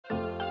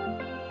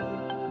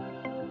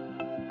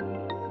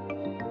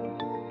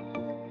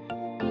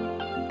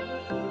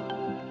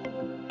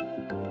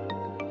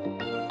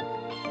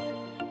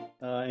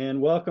and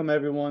welcome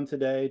everyone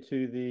today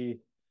to the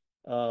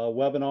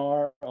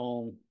webinar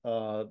on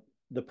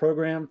the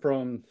program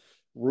from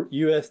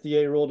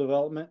USDA Rural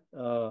Development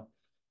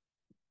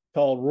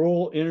called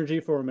Rural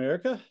Energy for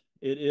America.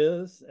 It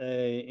is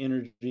a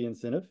energy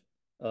incentive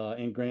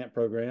and grant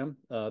program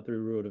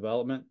through Rural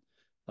Development.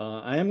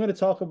 I am going to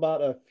talk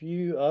about a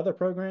few other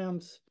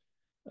programs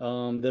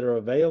that are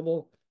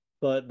available,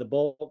 but the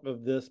bulk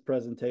of this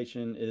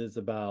presentation is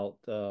about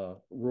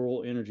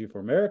Rural Energy for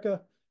America,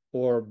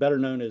 or better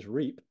known as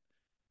REAP,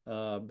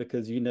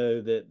 because you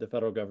know that the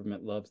federal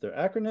government loves their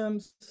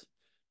acronyms.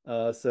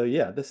 So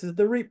yeah, this is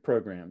the REAP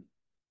program.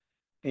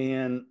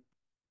 And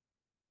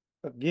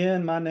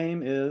again, my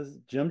name is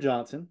Jim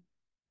Johnson,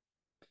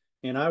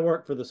 and I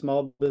work for the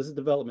Small Business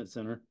Development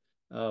Center,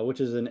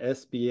 which is an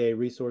SBA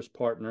resource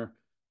partner,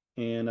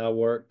 and I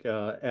work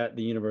at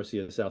the University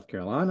of South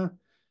Carolina.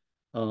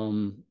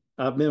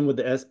 I've been with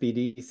the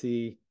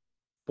SBDC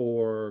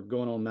for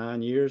going on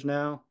 9 years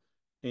now,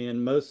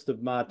 and most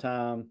of my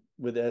time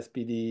with the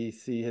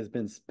SBDC has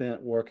been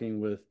spent working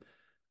with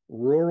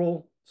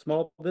rural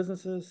small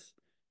businesses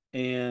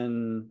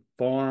and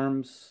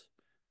farms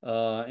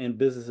and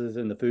businesses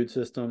in the food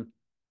system,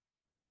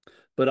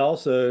 but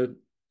also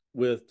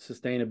with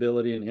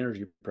sustainability and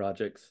energy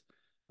projects.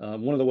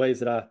 One of the ways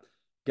that I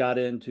got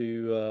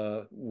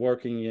into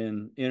working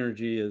in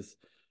energy is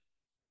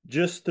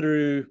just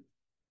through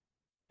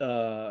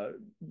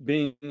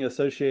being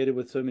associated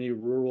with so many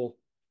rural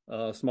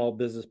small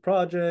business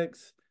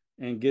projects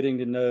and getting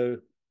to know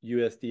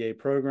USDA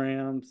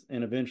programs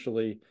and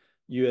eventually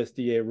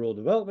USDA rural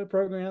development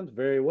programs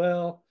very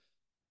well.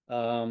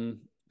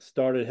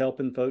 Started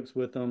helping folks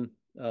with them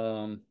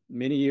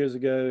many years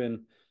ago, and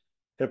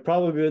have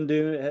probably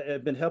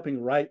have been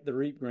helping write the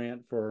REAP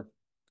grant for,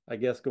 I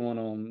guess, going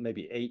on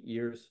maybe 8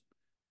 years.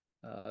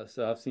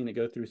 So I've seen it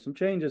go through some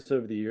changes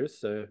over the years.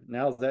 So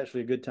now is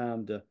actually a good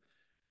time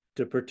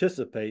to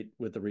participate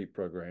with the REAP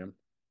program.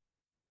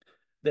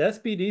 The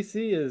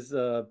SBDC is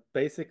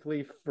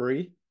basically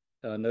free,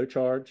 no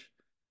charge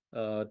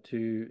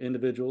to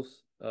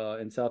individuals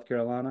in South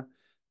Carolina,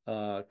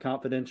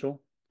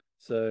 confidential.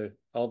 So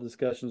all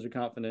discussions are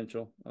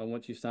confidential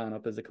once you sign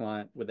up as a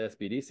client with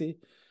SBDC.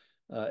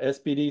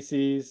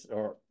 SBDCs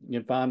you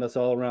can find us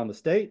all around the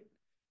state.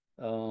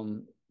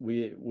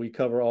 We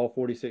cover all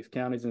 46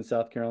 counties in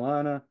South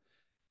Carolina.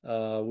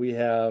 We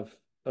have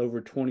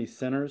over 20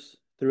 centers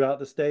throughout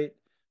the state.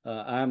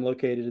 I'm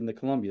located in the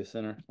Columbia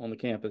Center on the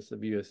campus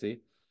of USC.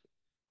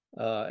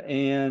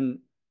 And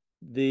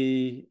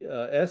the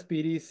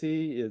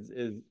SBDC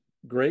is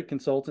great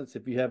consultants.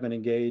 If you haven't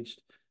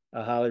engaged,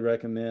 I highly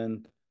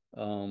recommend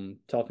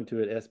talking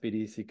to an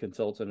SBDC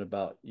consultant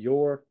about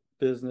your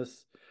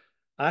business.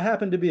 I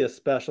happen to be a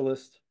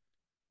specialist,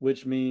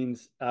 which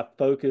means I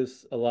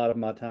focus a lot of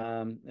my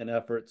time and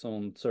efforts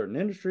on certain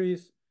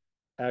industries: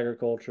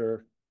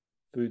 agriculture,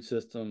 food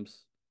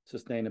systems,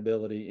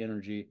 sustainability,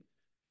 energy.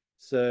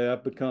 So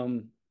I've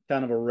become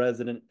kind of a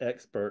resident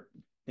expert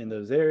in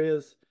those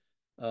areas,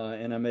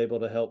 and I'm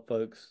able to help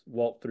folks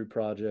walk through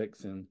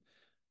projects and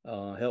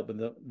help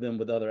them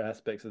with other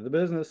aspects of the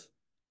business.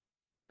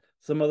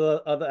 Some of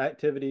the other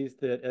activities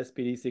that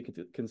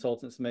SBDC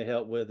consultants may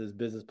help with is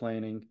business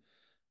planning,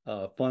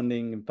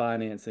 funding, and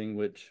financing,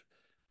 which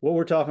what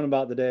we're talking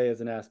about today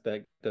is an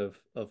aspect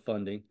of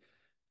funding.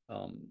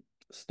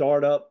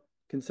 Startup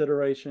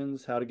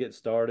considerations, how to get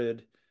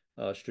started,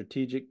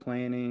 strategic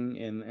planning,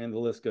 and the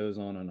list goes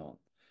on and on.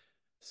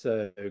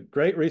 So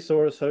great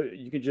resource. So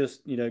you can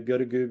just go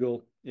to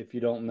Google if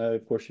you don't know.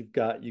 Of course, you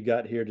got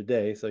here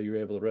today, so you're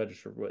able to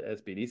register with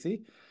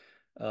SBDC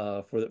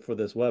for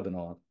this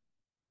webinar.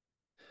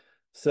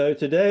 So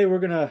today we're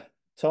going to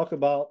talk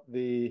about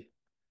the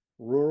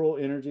Rural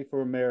Energy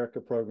for America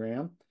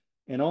program,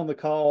 and on the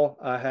call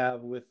I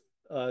have with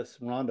us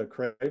Rhonda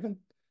Craven.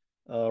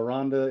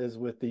 Rhonda is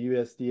with the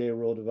USDA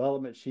Rural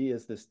Development. She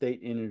is the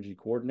State Energy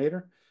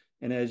Coordinator.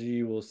 And as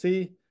you will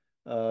see,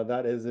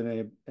 that is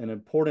an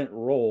important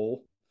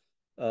role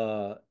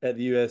at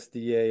the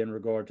USDA in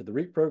regard to the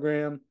REAP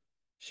program.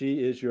 She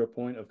is your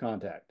point of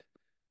contact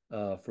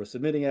for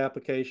submitting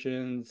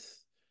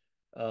applications,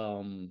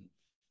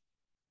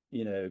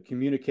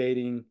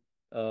 communicating,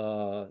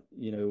 on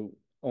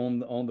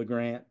the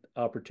grant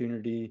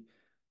opportunity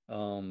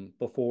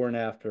before and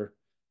after.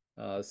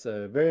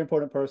 So very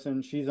important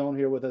person. She's on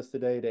here with us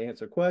today to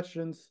answer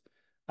questions.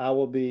 I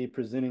will be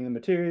presenting the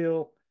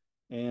material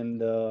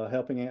and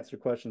helping answer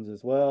questions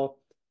as well.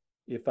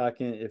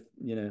 It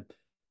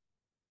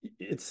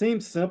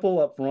seems simple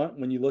up front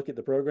when you look at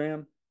the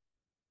program,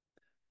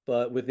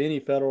 but with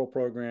any federal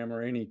program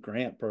or any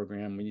grant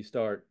program, when you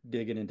start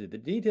digging into the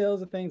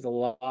details of things, a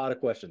lot of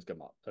questions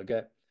come up,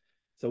 okay?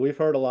 So we've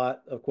heard a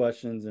lot of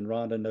questions, and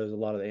Rhonda knows a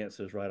lot of the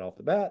answers right off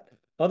the bat.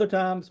 Other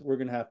times, we're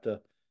gonna have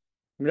to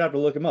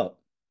look them up.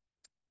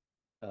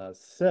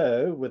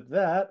 So with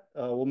that,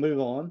 we'll move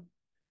on.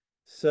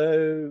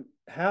 So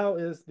how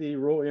is the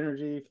Rural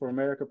Energy for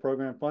America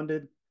program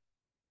funded?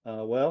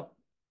 Well,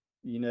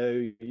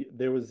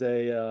 there was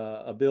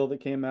a bill that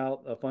came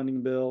out, a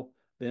funding bill,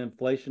 the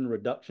Inflation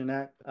Reduction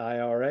Act,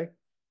 IRA.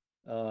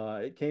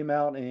 It came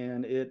out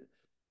and it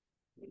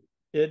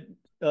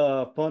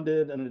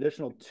funded an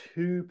additional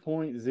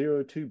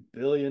 $2.02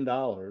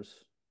 billion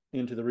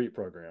into the REAP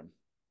program.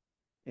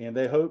 And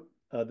they hope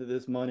that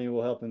this money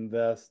will help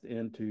invest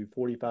into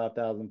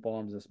 45,000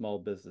 farms and small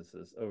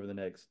businesses over the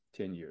next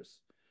 10 years.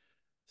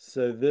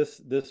 So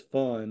this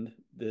fund,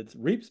 that's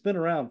REAP's been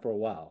around for a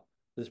while.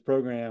 This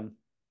program,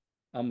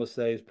 I'm gonna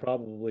say, is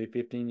probably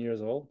 15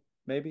 years old,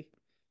 maybe.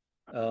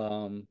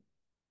 Um,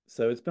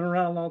 so it's been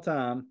around a long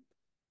time,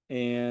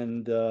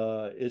 and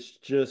it's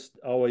just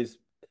always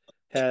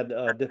had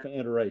a different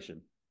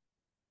iteration.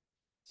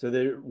 So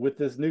they, with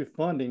this new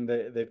funding,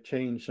 they've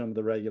changed some of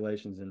the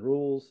regulations and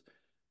rules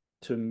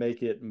to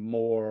make it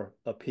more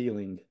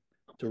appealing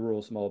to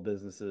rural small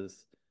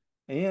businesses,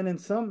 and in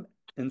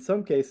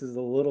some cases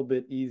a little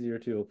bit easier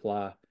to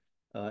apply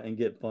and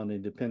get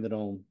funding depending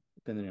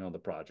on the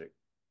project.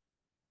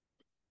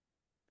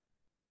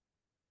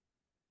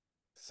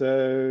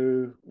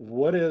 So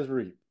what is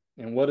REAP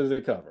and what does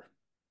it cover?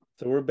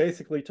 So we're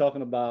basically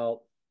talking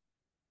about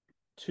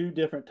two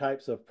different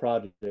types of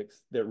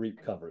projects that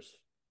REAP covers.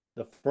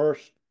 The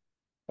first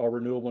are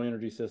renewable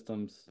energy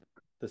systems.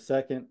 The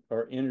second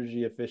are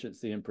energy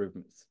efficiency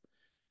improvements.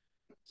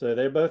 So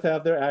they both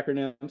have their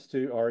acronyms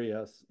to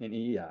RES and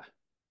EEI.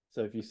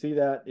 So if you see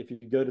that, if you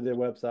go to their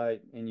website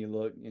and you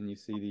look and you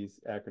see these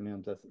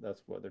acronyms,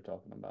 that's what they're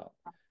talking about.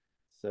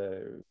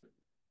 So,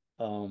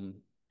 um,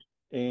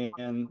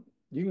 and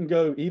you can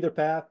go either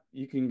path.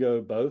 You can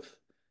go both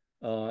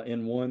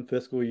in one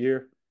fiscal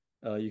year.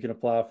 You can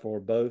apply for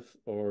both,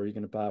 or you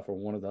can apply for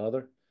one or the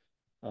other.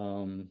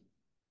 Um,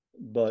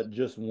 but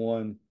just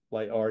one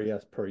like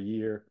RES per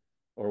year,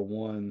 or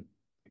one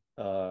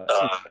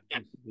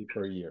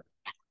per year.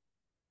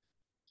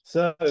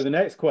 So the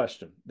next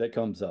question that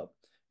comes up,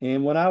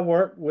 and when I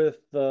work with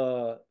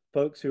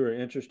folks who are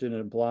interested in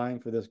applying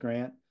for this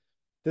grant,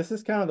 this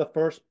is kind of the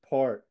first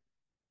part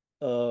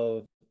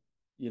of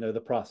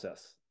the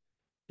process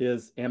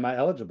is, am I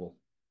eligible?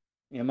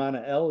 Am I an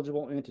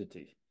eligible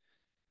entity?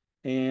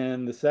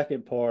 And the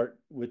second part,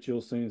 which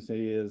you'll soon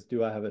see, is,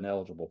 do I have an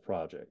eligible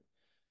project?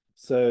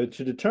 So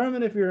to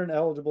determine if you're an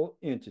eligible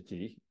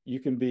entity, you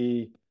can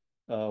be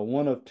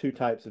one of two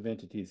types of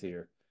entities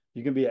here.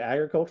 You can be an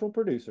agricultural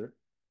producer,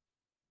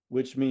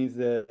 which means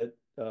that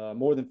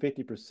more than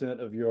 50%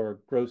 of your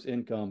gross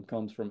income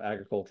comes from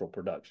agricultural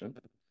production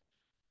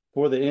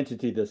for the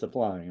entity that's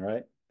applying,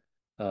 right?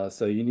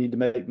 So you need to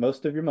make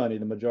most of your money.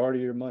 The majority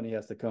of your money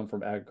has to come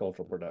from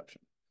agricultural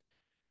production.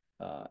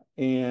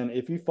 And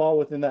if you fall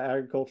within the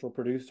agricultural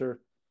producer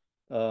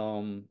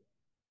um,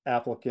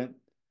 applicant,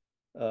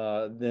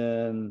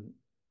 then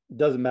it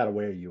doesn't matter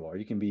where you are.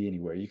 You can be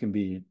anywhere. You can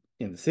be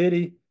in the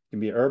city, you can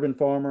be an urban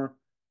farmer,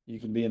 you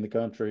can be in the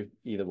country,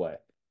 either way,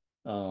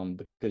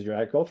 because you're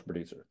an agricultural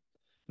producer.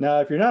 Now,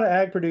 if you're not an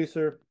ag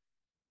producer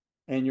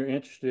and you're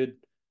interested,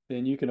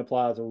 then you can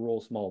apply as a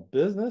rural small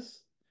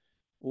business.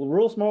 Well,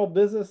 rural small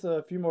business,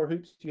 a few more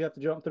hoops you have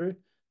to jump through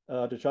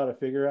to try to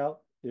figure out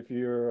if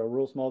you're a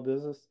rural small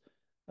business.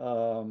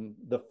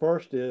 The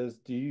first is,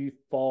 do you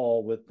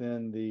fall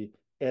within the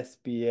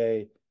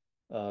SBA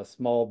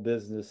small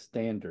business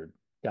standard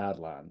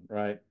guideline,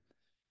 right?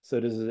 So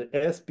does the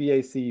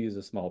SBAC use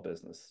a small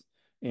business?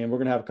 And we're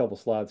going to have a couple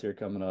slides here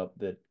coming up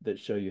that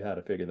show you how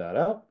to figure that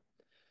out.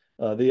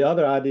 The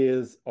other idea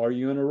is, are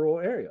you in a rural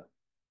area?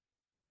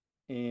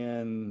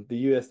 And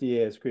the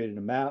USDA has created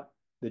a map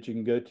that you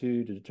can go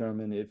to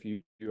determine if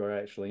you are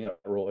actually in a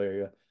rural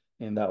area,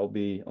 and that will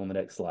be on the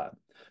next slide.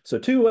 So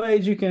two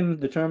ways you can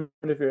determine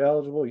if you're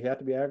eligible. You have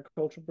to be an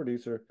agricultural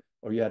producer,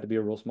 or you have to be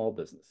a real small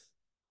business.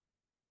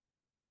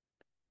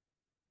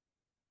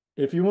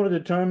 If you want to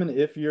determine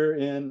if you're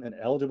in an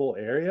eligible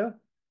area,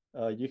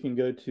 you can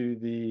go to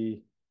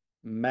the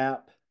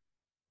map,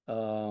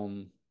 the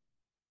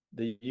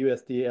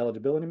USDA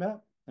eligibility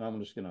map. And I'm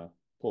just going to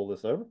pull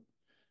this over.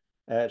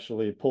 I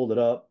actually pulled it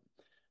up.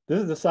 This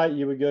is the site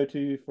you would go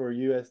to for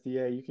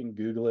USDA. You can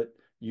Google it,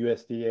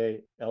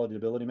 USDA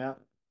eligibility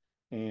map,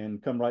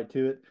 and come right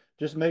to it.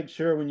 Just make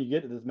sure when you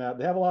get to this map,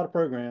 they have a lot of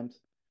programs.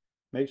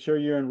 Make sure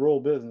you're in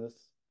rural business,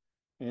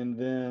 and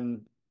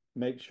then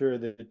make sure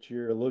that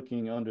you're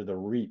looking under the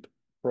REAP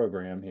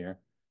program here.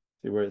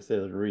 See where it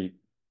says REAP.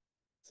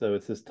 So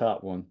it's this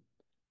top one.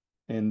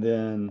 And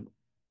then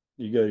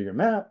you go to your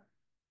map,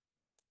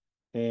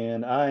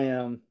 and I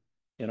am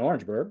in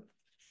Orangeburg.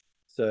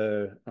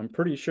 So I'm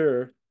pretty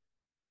sure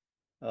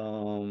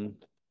um,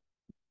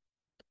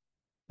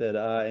 that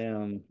I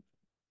am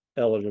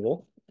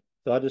eligible.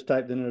 So I just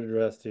typed in an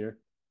address here,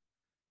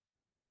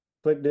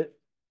 clicked it,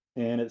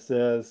 and it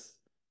says,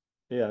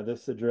 yeah,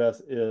 this address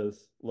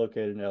is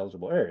located in an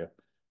eligible area.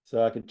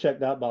 So I can check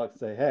that box and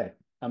say, hey,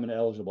 I'm in an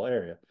eligible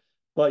area.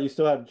 But you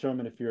still have to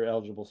determine if you're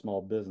eligible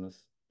small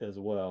business as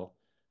well.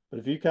 But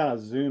if you kind of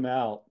zoom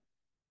out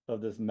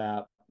of this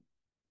map,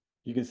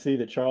 you can see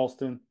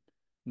that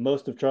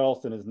most of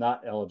Charleston is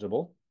not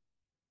eligible.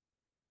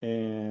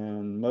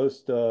 And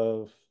most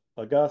of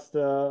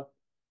Augusta,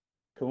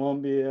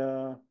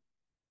 Columbia,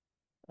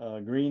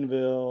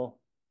 Greenville,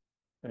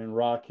 and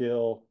Rock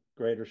Hill,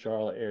 Greater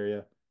Charlotte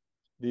area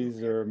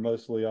These are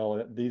mostly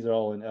these are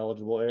all in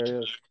eligible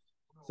areas.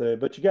 So,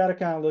 but you got to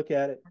kind of look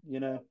at it, you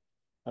know.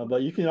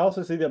 But you can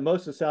also see that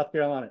most of South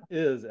Carolina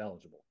is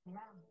eligible.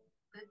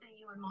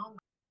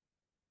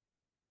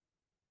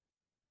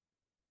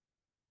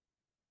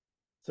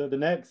 So the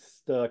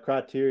next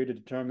criteria to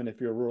determine if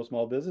you're a rural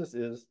small business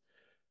is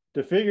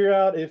to figure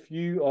out if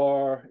you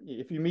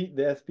meet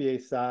the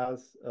SBA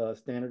size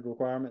standard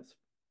requirements.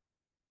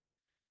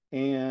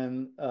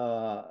 And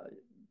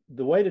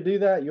the way to do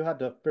that, you'll have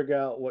to figure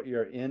out what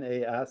your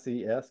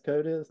NAICS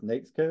code is,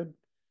 NAICS code,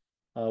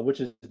 which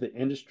is the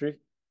industry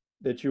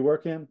that you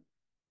work in.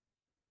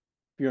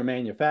 If you're a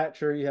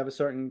manufacturer, you have a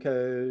certain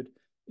code.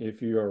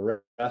 If you're a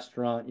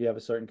restaurant, you have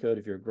a certain code.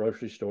 If you're a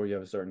grocery store, you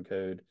have a certain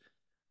code.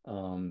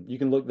 You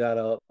can look that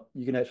up.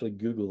 You can actually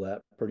Google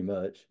that pretty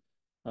much.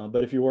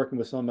 But if you're working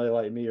with somebody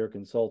like me or a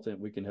consultant,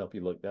 we can help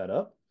you look that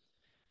up.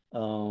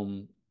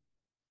 And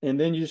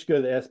then you just go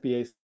to the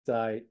SBA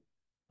site,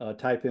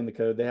 type in the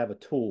code. They have a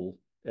tool,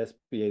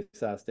 SBA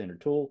size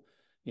standard tool.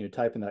 You know,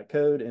 type in that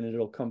code and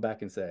it'll come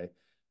back and say,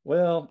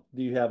 well,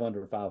 do you have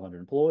under 500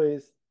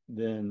 employees?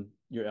 Then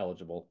you're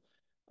eligible.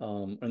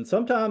 And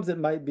sometimes it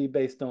might be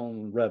based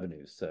on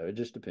revenues. So it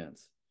just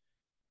depends.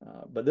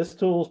 But this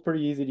tool is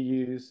pretty easy to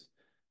use.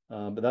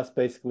 But that's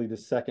basically the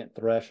second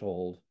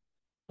threshold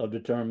of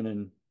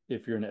determining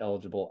if you're an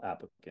eligible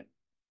applicant.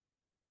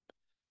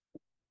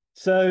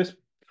 So it's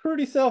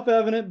pretty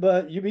self-evident,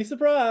 but you'd be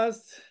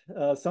surprised.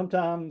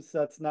 Sometimes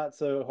that's not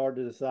so hard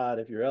to decide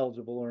if you're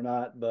eligible or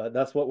not, but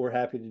that's what we're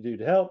happy to do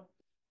to help,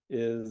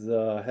 is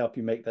help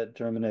you make that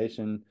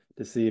determination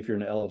to see if you're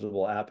an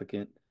eligible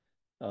applicant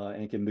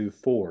and can move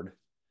forward.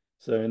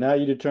 So now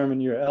you determine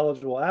you're an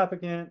eligible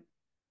applicant.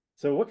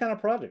 So what kind of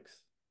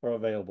projects are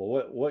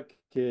available? What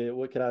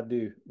could I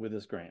do with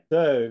this grant?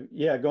 So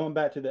yeah, going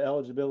back to the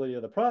eligibility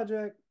of the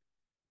project,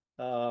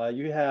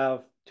 you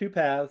have two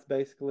paths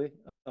basically,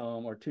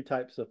 or two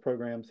types of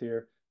programs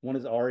here. One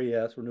is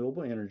RES,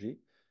 renewable energy,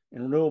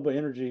 and renewable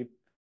energy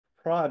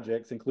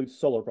projects include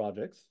solar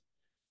projects,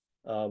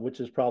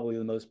 which is probably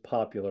the most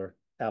popular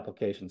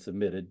application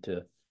submitted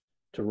to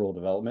rural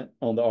development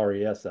on the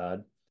RES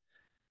side.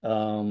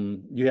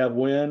 You have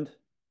wind,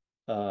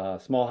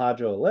 small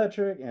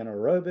hydroelectric,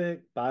 anaerobic,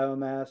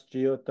 biomass,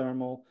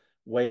 geothermal,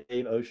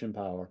 wave, ocean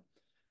power.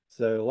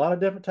 So a lot of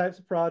different types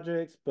of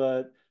projects,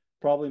 but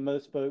probably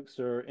most folks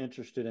are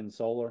interested in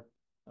solar.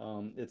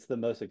 It's the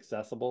most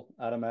accessible,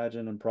 I'd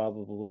imagine, and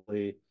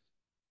probably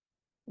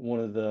one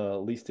of the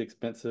least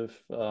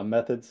expensive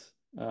methods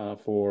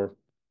for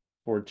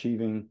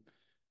achieving,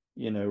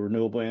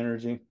 renewable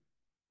energy.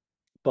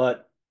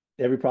 But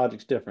every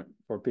project's different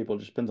for people. It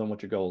just depends on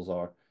what your goals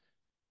are.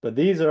 But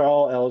these are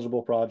all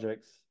eligible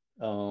projects,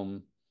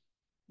 from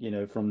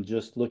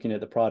just looking at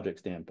the project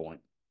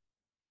standpoint.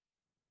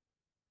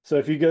 So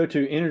if you go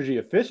to energy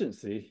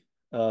efficiency,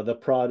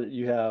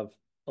 you have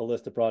a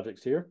list of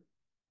projects here,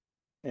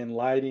 and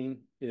lighting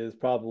is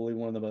probably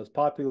one of the most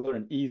popular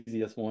and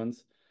easiest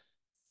ones,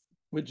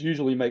 which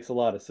usually makes a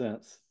lot of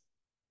sense.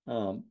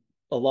 A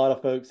lot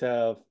of folks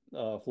have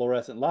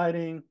fluorescent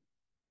lighting.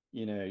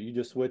 You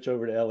just switch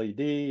over to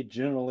LED.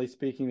 Generally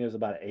speaking, there's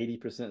about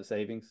 80%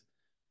 savings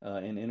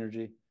in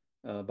energy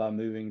by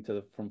moving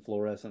from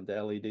fluorescent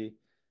to LED.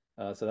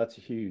 So that's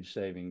a huge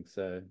savings.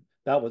 So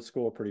that would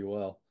score pretty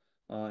well.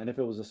 And if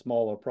it was a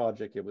smaller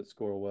project, it would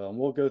score well. And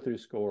we'll go through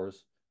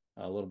scores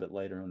a little bit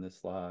later on this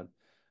slide.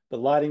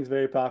 But lighting is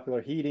very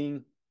popular.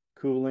 Heating,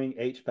 cooling,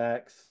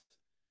 HVACs,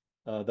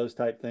 those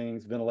type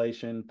things,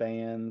 ventilation,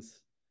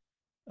 fans,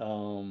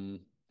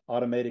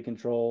 automated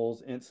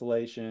controls,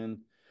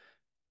 insulation,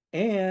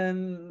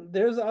 and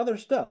there's other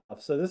stuff.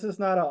 So this is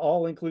not an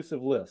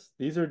all-inclusive list.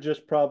 These are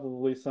just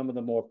probably some of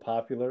the more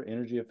popular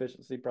energy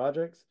efficiency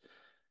projects.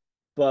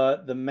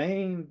 But the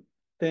main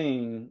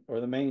thing,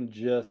 or the main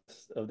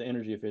gist of the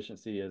energy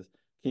efficiency, is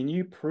can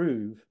you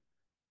prove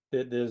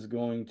that there's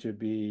going to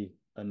be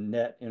a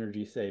net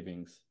energy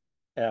savings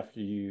after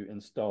you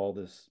install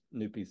this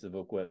new piece of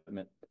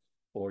equipment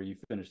or you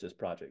finish this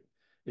project?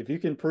 If you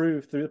can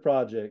prove through the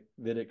project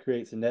that it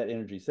creates a net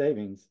energy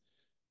savings,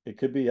 it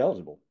could be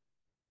eligible.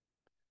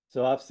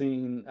 So I've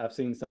seen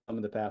some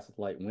in the past with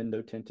like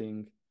window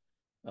tinting,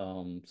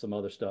 some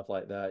other stuff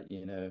like that.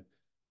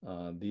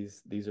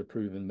 These are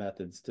proven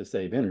methods to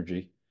save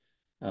energy,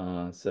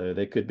 so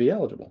they could be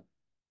eligible.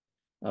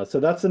 So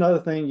that's another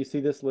thing. You see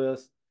this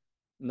list.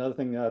 Another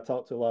thing that I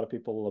talk to a lot of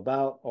people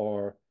about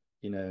are,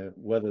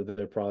 whether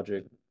their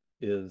project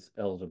is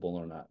eligible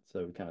or not.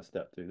 So we kind of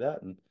step through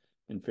that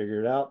and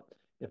figure it out.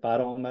 If I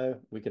don't know,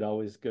 we could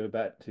always go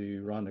back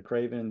to Rhonda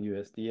Craven,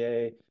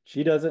 USDA.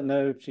 She doesn't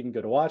know. She can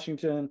go to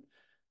Washington,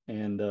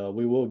 and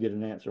we will get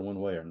an answer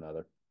one way or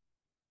another.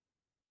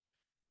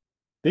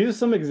 These are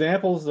some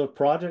examples of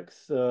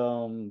projects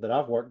that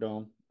I've worked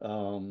on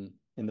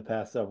in the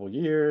past several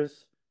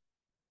years.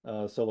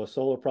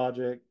 Solar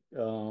project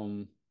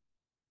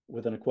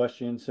with an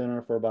equestrian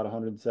center for about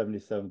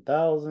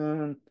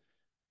 177,000.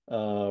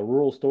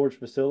 Rural storage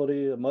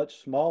facility, a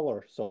much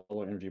smaller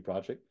solar energy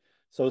project.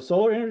 So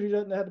solar energy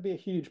doesn't have to be a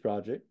huge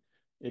project.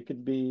 It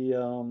could be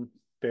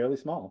fairly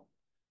small.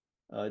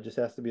 It just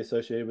has to be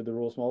associated with the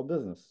rural small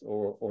business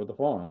or the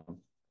farm.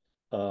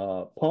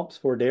 Pumps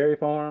for a dairy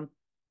farm,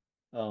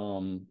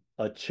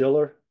 a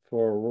chiller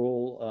for a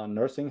rural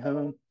nursing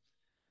home,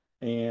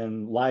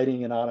 and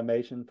lighting and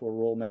automation for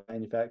rural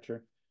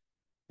manufacture.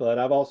 But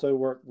I've also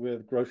worked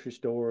with grocery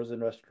stores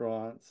and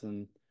restaurants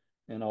and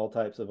all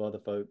types of other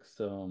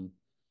folks.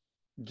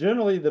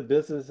 Generally, the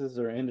businesses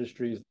or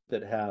industries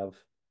that have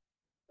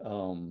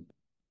um,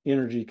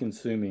 energy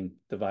consuming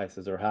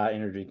devices or high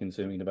energy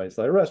consuming devices.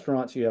 Like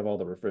restaurants, you have all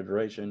the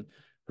refrigeration.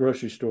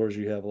 Grocery stores,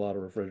 you have a lot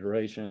of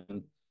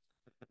refrigeration.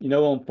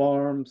 On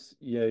farms,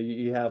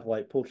 you have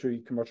like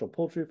commercial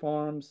poultry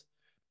farms.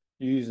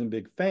 You're using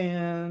big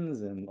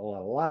fans and a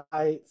lot of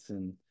lights,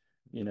 and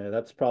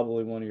that's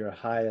probably one of your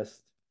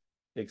highest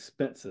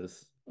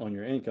expenses on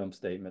your income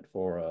statement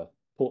for a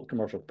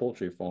commercial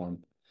poultry farm.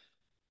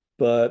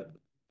 But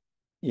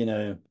you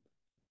know,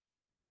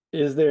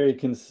 is there a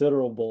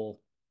considerable,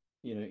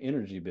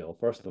 energy bill,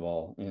 first of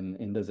all,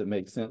 and does it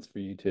make sense for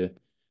you to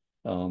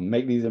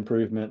make these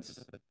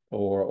improvements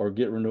or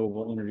get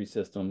renewable energy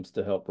systems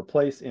to help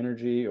replace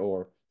energy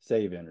or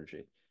save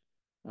energy?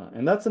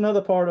 And that's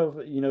another part of,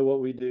 what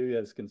we do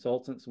as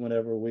consultants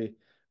whenever we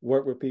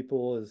work with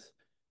people is,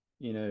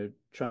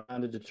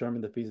 trying to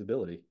determine the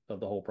feasibility of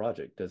the whole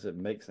project. Does it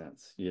make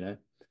sense? Do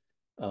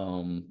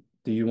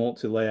you want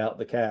to lay out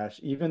the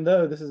cash? Even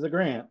though this is a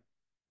grant,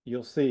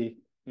 you'll see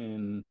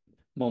in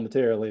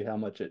momentarily how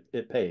much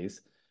it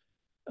pays.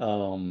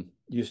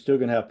 You're still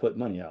going to have to put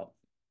money out.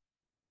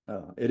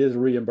 It is a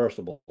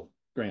reimbursable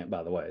grant,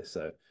 by the way.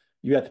 So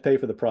you have to pay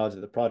for the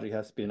project. The project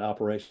has to be in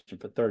operation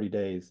for 30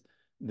 days.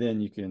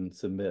 Then you can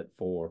submit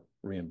for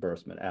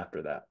reimbursement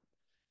after that.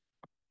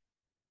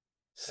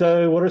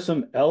 So what are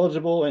some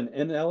eligible and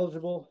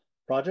ineligible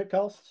project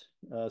costs?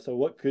 So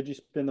what could you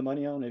spend the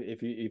money on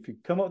if you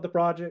come up with the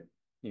project,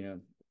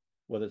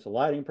 whether it's a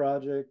lighting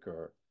project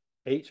or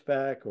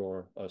HVAC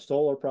or a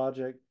solar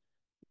project,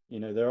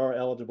 there are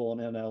eligible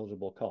and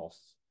ineligible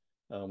costs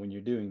when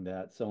you're doing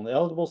that. So on the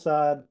eligible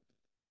side,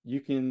 you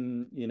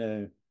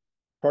can,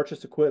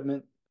 purchase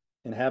equipment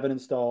and have it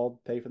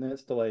installed, pay for the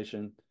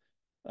installation.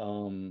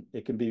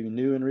 It can be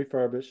new and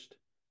refurbished.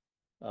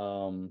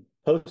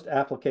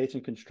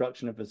 Post-application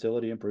construction and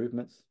facility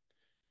improvements,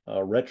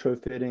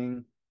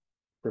 retrofitting,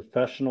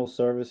 professional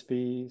service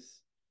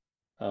fees,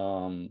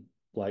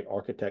 like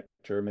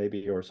architecture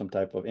maybe, or some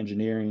type of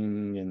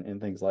engineering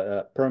and things like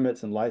that.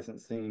 Permits and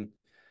licensing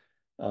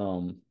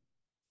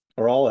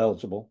are all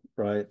eligible,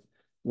 right?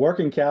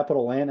 Working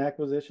capital land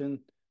acquisition,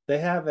 they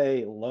have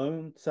a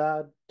loan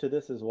side to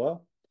this as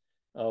well,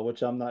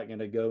 which I'm not going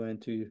to go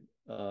into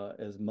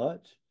as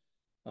much,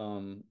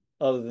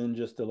 other than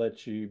just to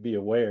let you be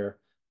aware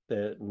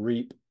that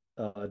REAP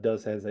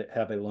does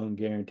have a loan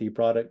guarantee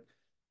product.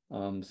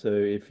 So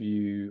if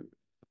you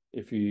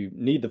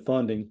need the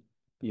funding,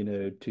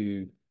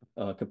 to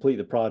complete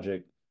the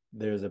project,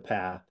 there's a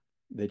path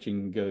that you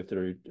can go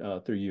through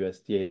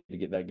USDA to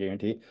get that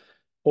guarantee.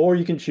 Or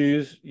you can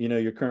choose,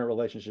 your current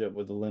relationship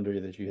with the lender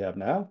that you have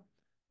now,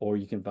 or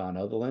you can find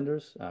other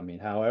lenders. I mean,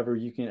 however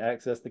you can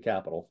access the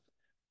capital.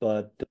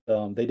 But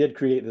they did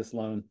create this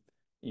loan,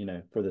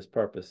 for this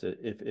purpose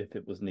if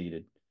it was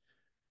needed.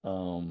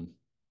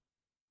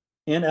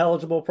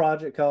 Ineligible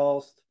project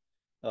cost.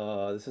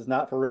 This is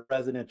not for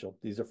residential.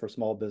 These are for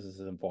small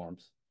businesses and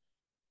farms.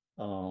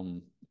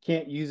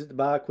 Can't use it to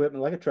buy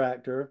equipment like a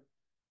tractor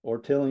or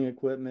tilling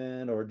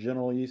equipment or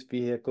general use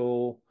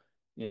vehicle.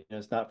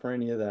 It's not for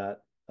any of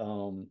that.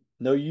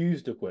 No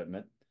used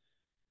equipment.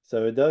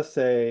 So it does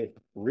say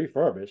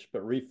refurbished,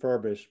 but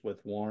refurbished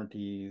with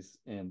warranties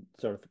and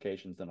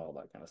certifications and all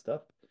that kind of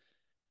stuff.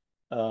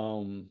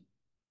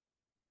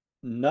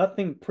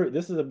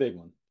 This is a big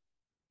one.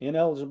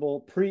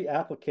 Ineligible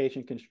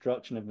pre-application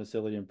construction and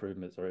facility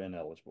improvements are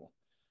ineligible.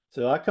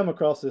 So I come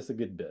across this a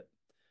good bit.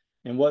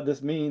 And what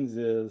this means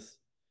is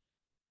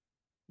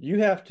you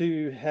have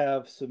to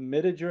have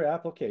submitted your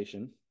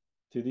application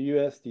to the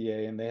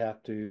USDA, and they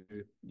have to,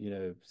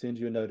 send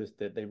you a notice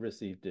that they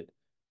received it.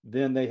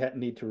 Then they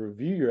need to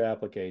review your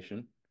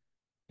application,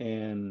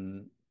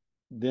 and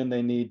then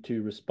they need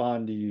to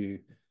respond to you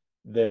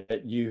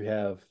that you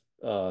have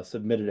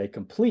submitted a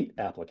complete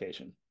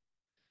application.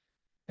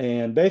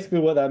 And basically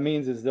what that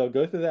means is they'll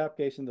go through the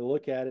application, they'll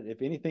look at it.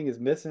 If anything is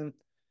missing,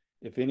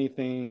 if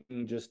anything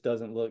just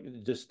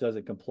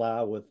doesn't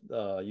comply with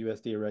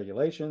USDA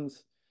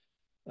regulations,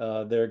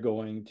 they're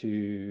going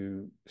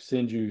to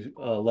send you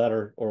a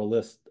letter or a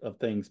list of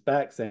things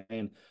back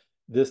saying,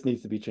 this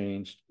needs to be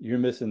changed. You're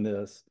missing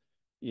this,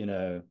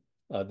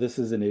 this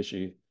is an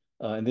issue.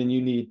 And then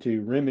you need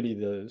to remedy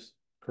those,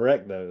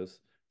 correct those,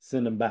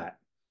 send them back.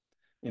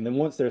 And then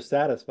once they're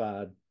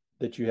satisfied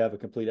that you have a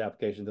complete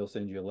application, they'll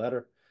send you a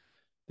letter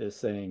that's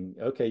saying,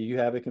 okay, you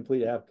have a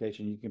complete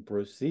application, you can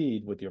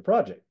proceed with your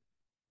project.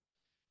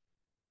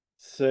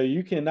 So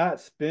you cannot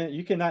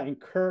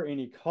incur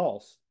any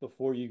costs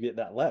before you get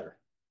that letter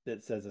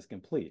that says it's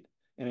complete.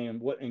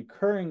 And what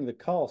incurring the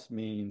cost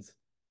means,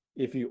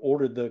 if you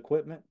ordered the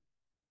equipment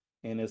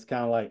and it's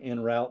kind of like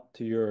en route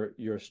to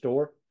your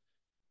store,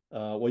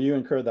 well, you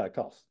incur that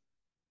cost.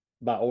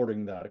 by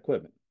ordering that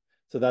equipment.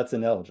 So that's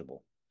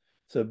ineligible.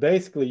 So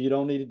basically, you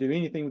don't need to do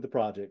anything with the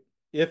project.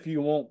 If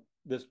you want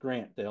this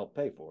grant to help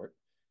pay for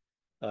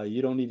it,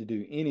 you don't need to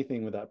do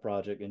anything with that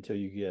project until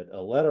you get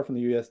a letter from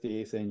the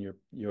USDA saying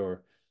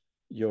your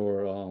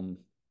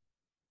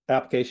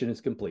application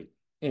is complete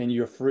and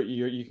you're free.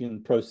 You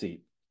can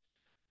proceed.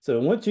 So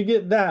once you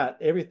get that,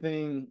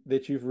 everything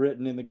that you've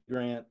written in the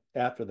grant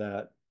after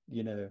that,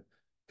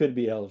 could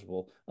be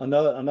eligible.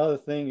 Another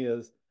thing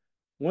is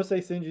once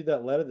they send you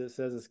that letter that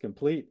says it's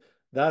complete,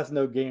 that's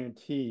no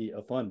guarantee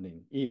of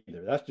funding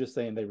either. That's just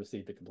saying they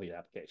received a complete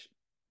application.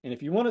 And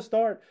if you want to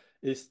start,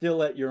 it's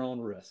still at your own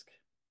risk.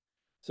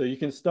 So you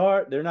can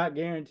start. They're not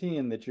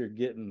guaranteeing that you're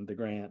getting the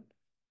grant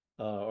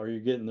or you're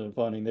getting the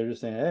funding. They're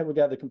just saying, hey, we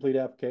got the complete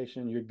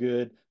application. You're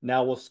good.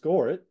 Now we'll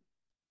score it,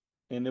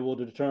 and then we'll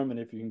determine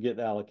if you can get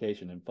the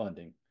allocation and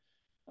funding.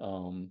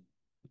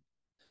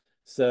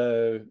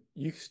 So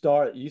you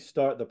start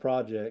the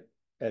project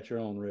at your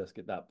own risk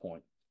at that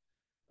point.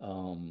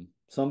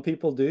 Some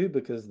people do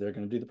because they're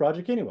going to do the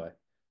project anyway.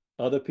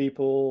 Other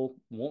people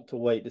want to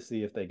wait to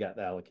see if they got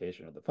the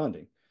allocation or the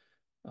funding.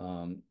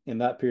 In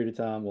that period of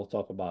time, we'll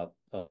talk about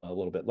a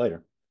little bit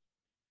later.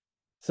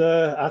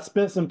 So I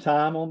spent some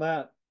time on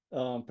that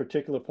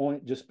particular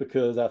point just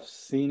because I've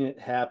seen it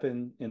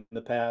happen in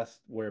the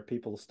past where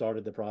people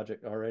started the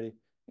project already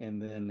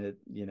and then it,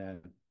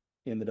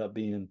 ended up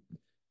being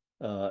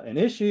an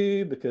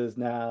issue because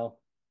now,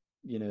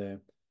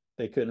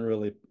 they couldn't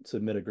really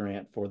submit a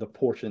grant for the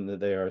portion that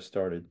they are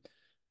started.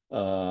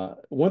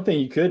 One thing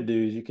you could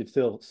do is you could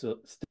still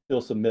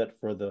submit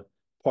for the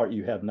part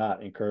you have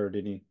not incurred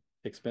any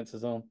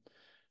expenses on,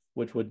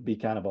 which would be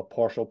kind of a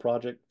partial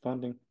project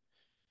funding.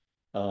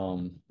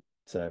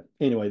 So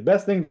anyway, the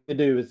best thing to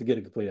do is to get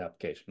a complete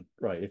application,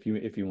 right? If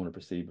you want to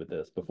proceed with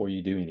this before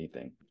you do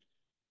anything.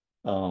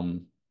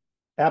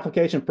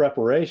 Application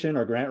preparation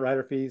or grant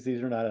writer fees,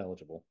 these are not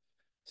eligible.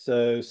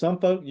 So some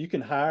folk, you can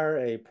hire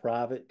a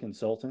private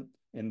consultant,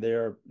 and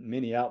there are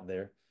many out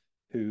there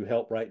who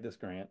help write this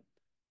grant.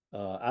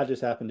 I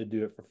just happen to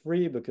do it for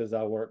free because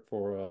I work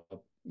for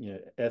a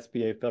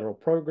SBA federal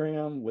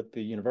program with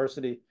the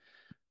university.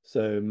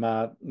 So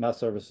my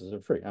services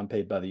are free. I'm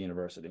paid by the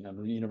university. I'm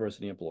a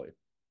university employee.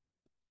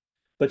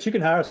 But you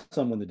can hire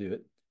someone to do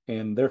it,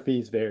 and their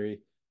fees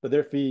vary. But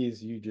their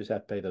fees, you just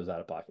have to pay those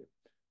out of pocket.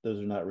 Those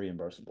are not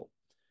reimbursable.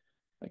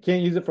 I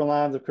can't use it for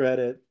lines of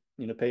credit,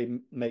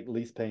 make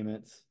lease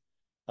payments,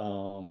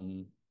 or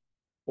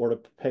to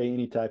pay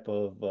any type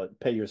of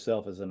pay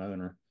yourself as an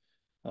owner.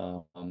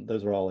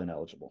 Those are all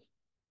ineligible.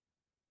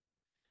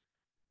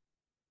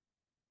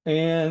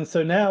 And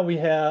so now we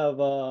have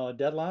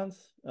deadlines.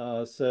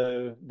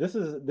 So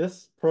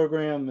this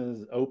program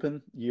is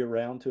open year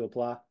round to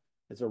apply.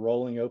 It's a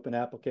rolling open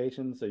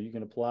application, so you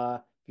can apply.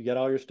 If you got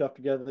all your stuff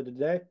together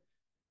today,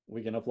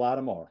 we can apply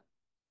tomorrow.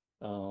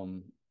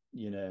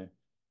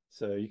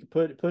 So you can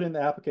put in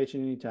the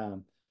application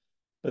anytime.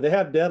 But they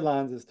have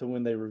deadlines as to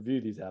when they review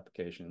these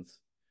applications.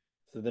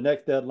 So the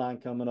next deadline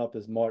coming up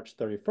is March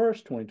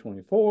 31st,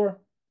 2024.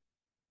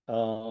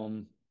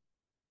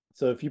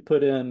 So if you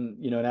put in,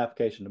 an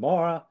application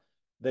tomorrow,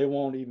 they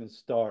won't even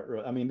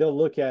start. I mean, they'll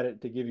look at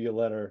it to give you a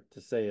letter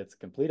to say it's a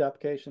complete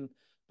application,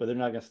 but they're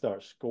not going to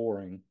start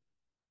scoring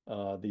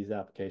these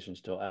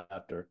applications till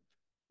after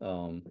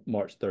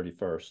March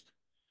 31st.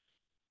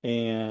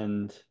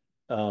 And,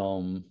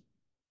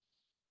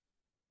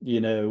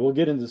 we'll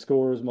get into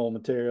scores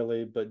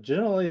momentarily, but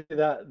generally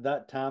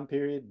that time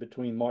period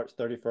between March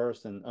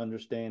 31st and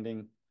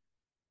understanding,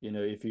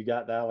 if you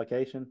got the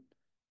allocation,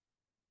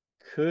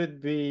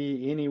 could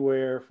be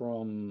anywhere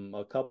from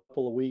a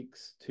couple of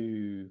weeks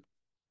to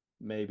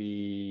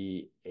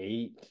maybe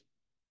 8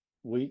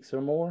 weeks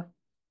or more.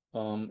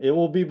 It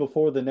will be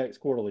before the next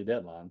quarterly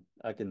deadline.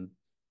 I can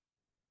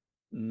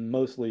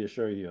mostly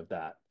assure you of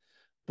that.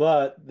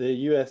 But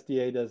the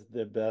USDA does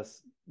the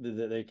best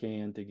that they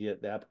can to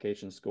get the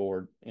application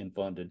scored and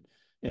funded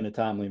in a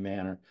timely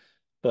manner.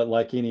 But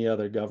like any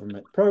other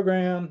government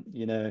program,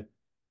 they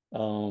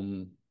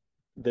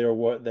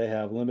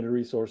have limited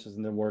resources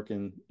and they're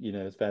working,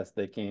 as fast as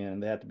they can.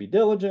 They have to be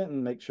diligent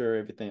and make sure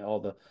everything, all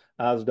the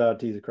I's are dotted,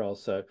 T's are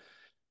crossed. So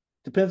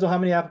depends on how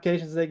many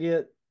applications they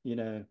get,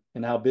 and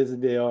how busy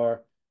they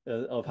are,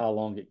 of how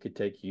long it could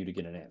take you to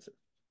get an answer.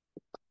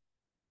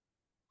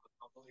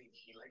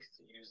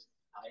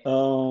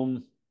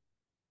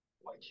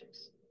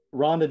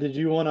 Rhonda, did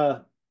you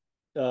want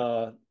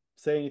to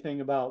say anything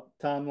about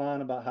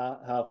timeline, about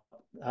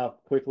how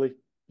quickly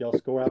y'all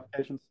score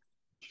applications?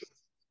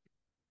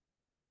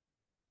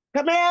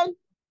 Come in.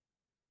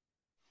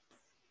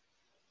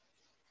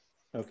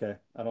 Okay,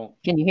 I don't.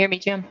 Can you hear me,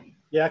 Jim?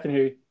 Yeah, I can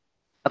hear you.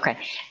 Okay.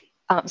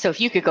 So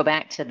if you could go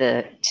back to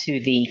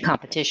the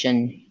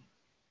competition.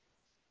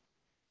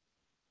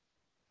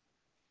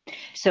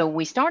 So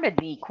we started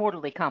the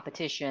quarterly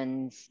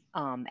competitions,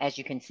 as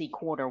you can see,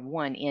 quarter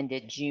one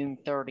ended June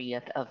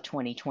 30th of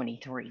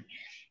 2023.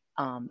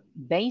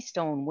 Based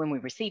on when we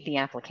received the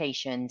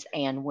applications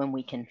and when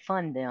we can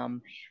fund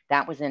them,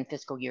 that was in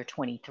fiscal year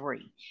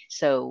 23.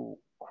 So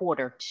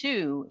quarter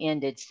two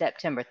ended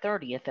September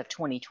 30th of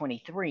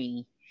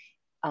 2023,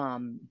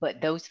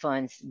 but those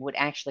funds would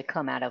actually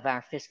come out of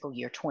our fiscal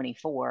year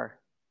 24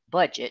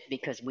 budget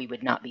because we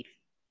would not be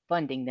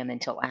funding them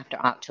until after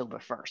October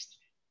 1st.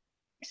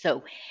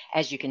 So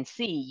as you can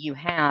see, you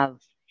have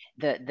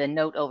the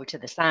note over to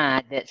the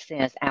side that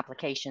says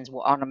applications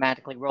will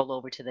automatically roll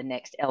over to the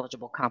next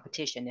eligible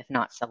competition if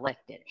not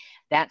selected.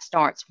 That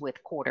starts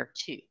with quarter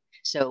two.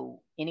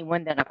 So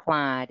anyone that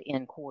applied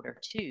in quarter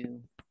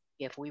two,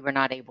 if we were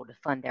not able to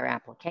fund their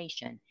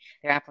application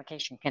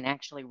can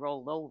actually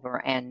roll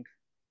over and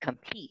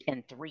compete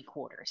in 3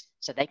 quarters.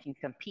 So they can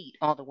compete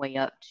all the way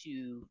up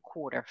to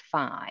quarter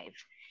 5,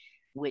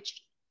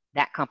 which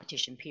that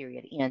competition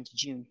period ends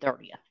June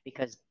 30th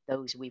because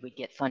those we would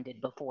get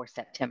funded before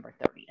September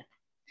 30th.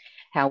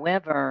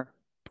 However,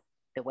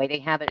 the way they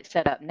have it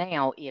set up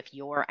now, if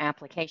your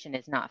application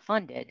is not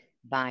funded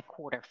by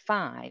quarter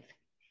 5,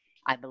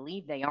 I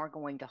believe they are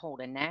going to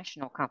hold a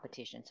national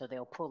competition. So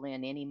they'll pull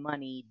in any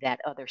money that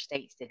other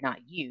states did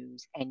not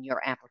use, and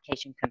your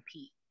application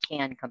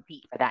can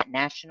compete for that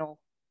national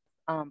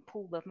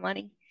pool of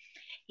money.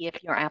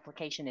 If your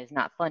application is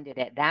not funded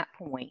at that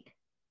point,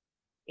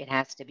 it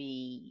has to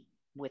be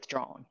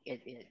withdrawn.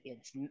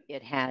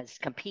 It has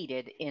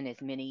competed in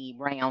as many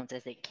rounds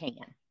as it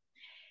can.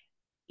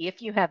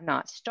 If you have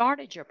not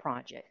started your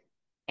project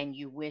and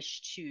you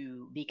wish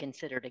to be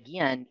considered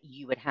again,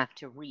 you would have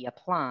to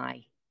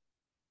reapply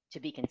to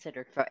be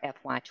considered for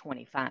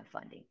FY25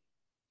 funding.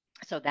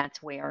 So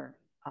that's where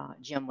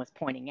Jim was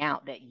pointing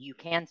out that you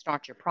can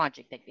start your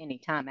project at any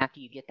time after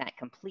you get that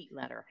complete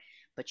letter,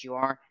 but you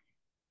are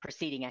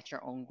proceeding at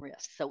your own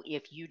risk. So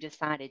if you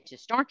decided to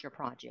start your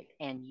project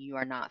and you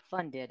are not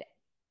funded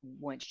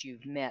once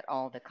you've met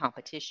all the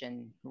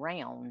competition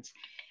rounds,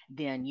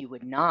 then you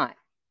would not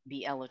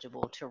be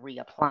eligible to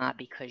reapply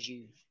because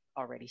you've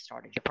already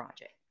started your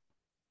project.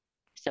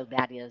 So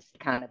that is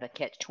kind of a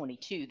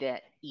catch-22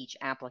 that each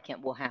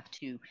applicant will have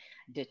to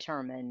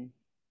determine,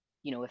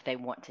 if they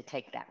want to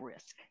take that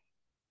risk.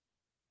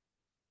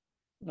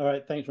 All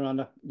right, thanks,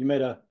 Rhonda. You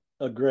made a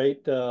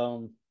great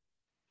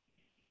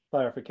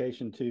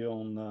clarification too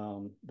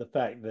on the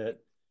fact that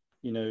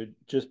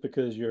just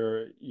because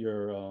your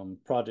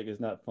project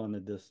is not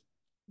funded this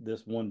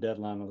one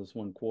deadline or this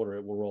one quarter,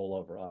 it will roll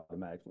over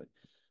automatically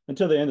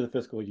until the end of the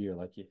fiscal year,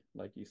 like you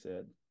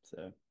said.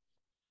 So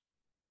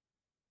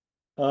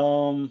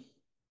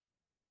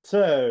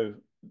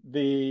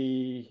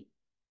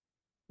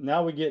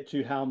now we get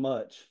to how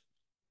much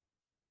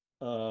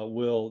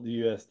will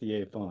the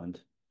USDA fund,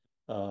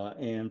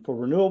 and for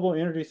renewable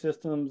energy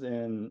systems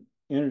and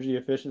energy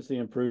efficiency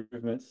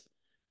improvements,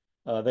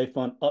 they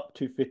fund up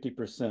to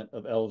 50%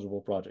 of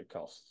eligible project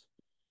costs.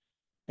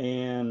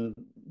 And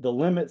the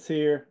limits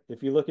here,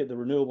 if you look at the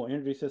renewable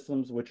energy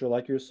systems, which are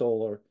like your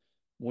solar,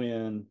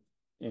 wind,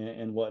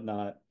 and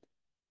whatnot,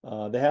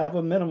 they have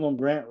a minimum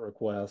grant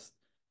request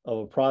of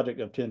a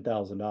project of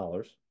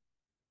 $10,000,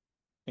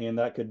 and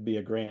that could be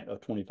a grant of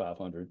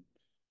 $2,500.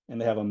 And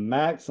they have a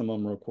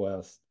maximum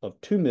request of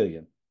 $2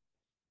 million,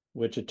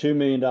 which a $2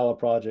 million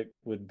project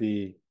would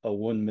be a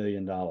 $1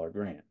 million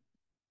grant.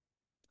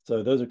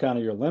 So those are kind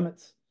of your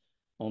limits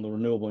on the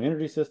renewable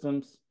energy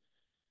systems.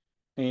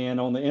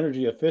 And on the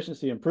energy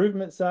efficiency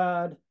improvement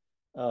side,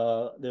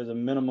 there's a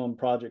minimum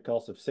project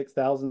cost of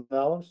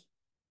 $6,000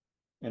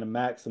 and a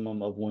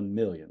maximum of $1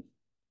 million.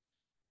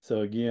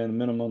 So again,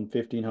 minimum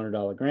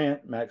 $1,500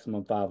 grant,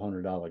 maximum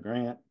 $500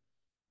 grant.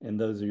 And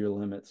those are your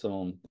limits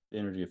on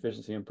energy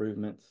efficiency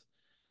improvements.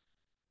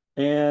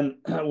 And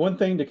one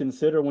thing to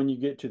consider when you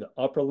get to the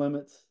upper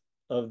limits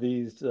of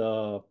these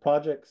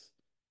projects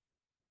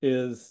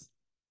is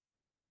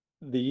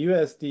the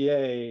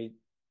USDA,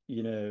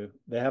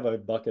 they have a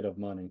bucket of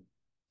money.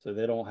 So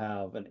they don't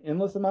have an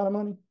endless amount of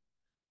money.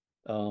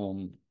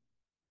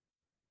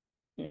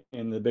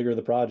 And the bigger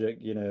the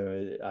project,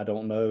 I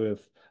don't know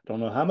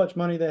how much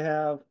money they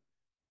have,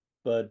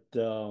 but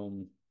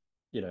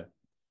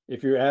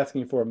if you're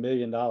asking for $1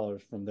 million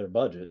from their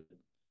budget,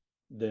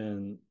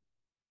 then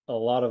a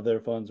lot of their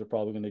funds are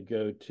probably going to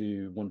go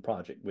to one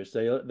project, which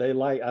they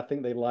like. I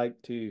think they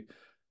like to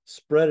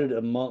spread it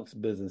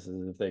amongst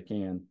businesses if they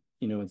can,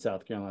 in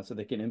South Carolina, so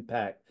they can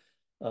impact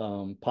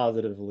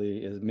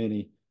positively as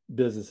many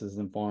businesses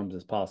and farms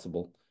as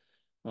possible.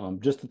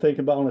 Just to think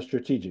about on a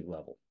strategic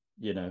level,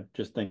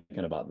 just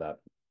thinking about that.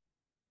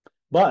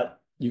 But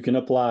you can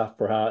apply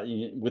for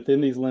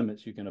within these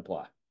limits, you can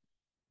apply.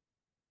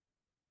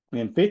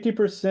 And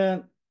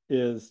 50%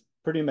 is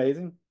pretty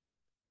amazing.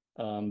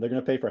 They're going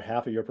to pay for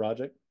half of your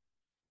project.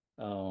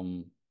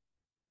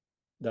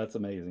 That's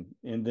amazing.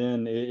 And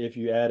then if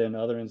you add in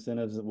other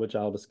incentives, which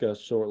I'll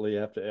discuss shortly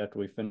after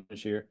we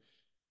finish here,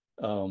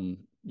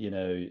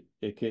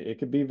 it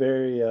could be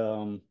very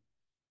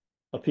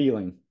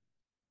appealing,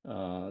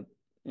 and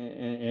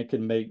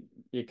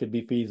it could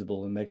be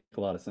feasible and make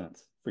a lot of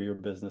sense for your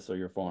business or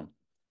your farm.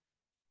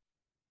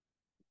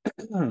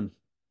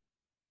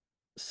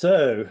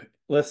 So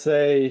let's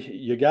say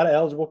you got an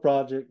eligible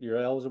project, you're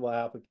an eligible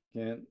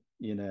applicant,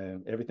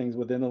 everything's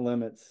within the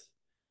limits.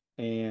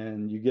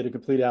 and you get a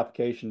complete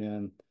application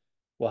in.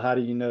 Well, how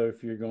do you know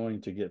if you're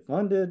going to get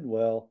funded?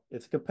 Well,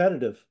 it's a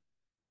competitive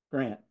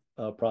grant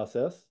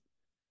process,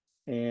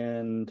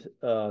 and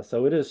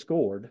so it is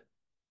scored.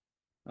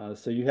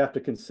 So you have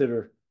to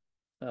consider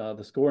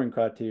the scoring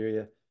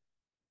criteria,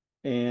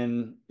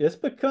 and it's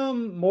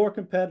become more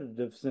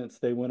competitive since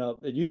they went up.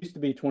 It used to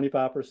be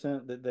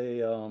 25% that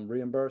they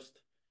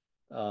reimbursed.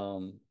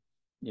 Um,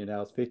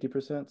 now it's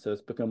 50%, so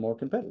it's become more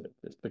competitive.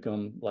 It's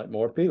become like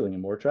more appealing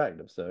and more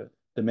attractive. So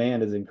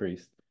demand has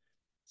increased.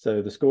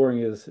 So the scoring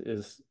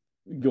is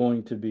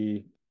going to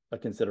be a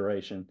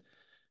consideration.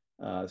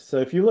 So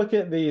if you look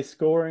at the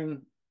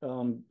scoring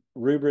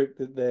rubric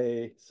that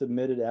they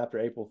submitted after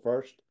April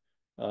 1st,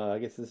 I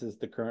guess this is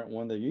the current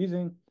one they're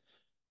using.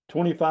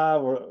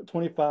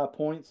 25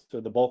 points,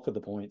 or the bulk of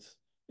the points,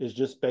 is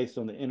just based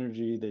on the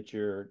energy that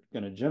you're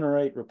going to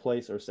generate,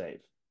 replace, or save.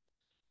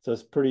 So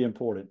it's pretty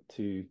important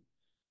to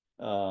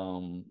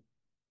um,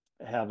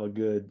 have a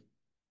good,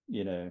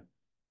 you know,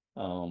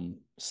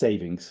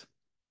 savings.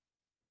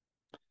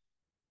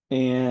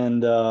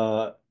 And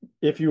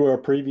if you were a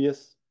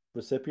previous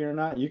recipient or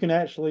not, you can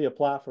actually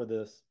apply for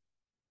this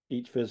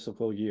each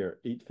fiscal year.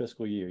 Each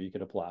fiscal year, you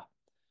can apply.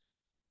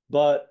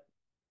 But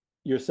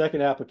your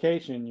second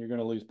application, you're going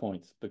to lose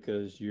points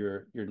because you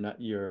were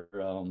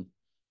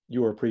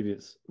a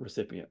previous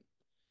recipient.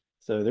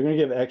 So they're going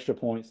to give extra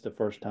points to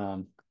first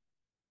time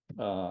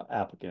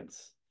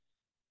applicants.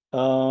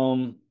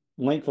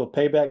 Length of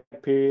payback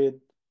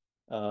period.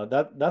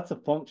 That's a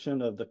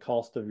function of the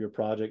cost of your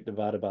project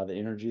divided by the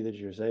energy that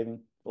you're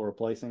saving or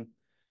replacing.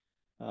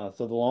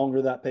 So the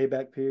longer that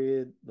payback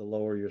period, the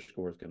lower your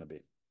score is going to be.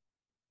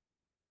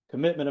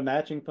 Commitment of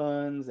matching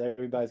funds.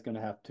 Everybody's going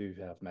to have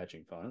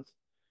matching funds.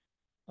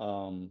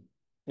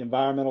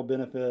 Environmental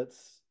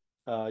benefits.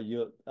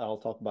 I'll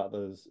talk about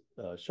those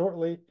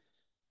shortly.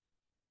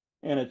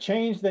 And a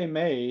change they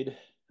made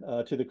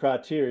to the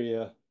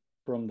criteria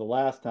from the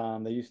last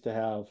time, they used to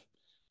have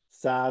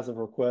size of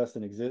request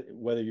and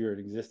whether you're an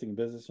existing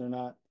business or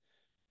not.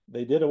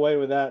 They did away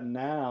with that. And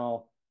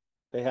now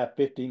they have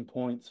 15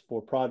 points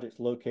for projects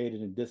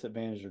located in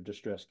disadvantaged or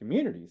distressed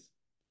communities.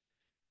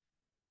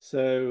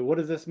 So what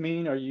does this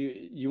mean?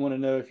 You want to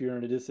know if you're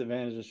in a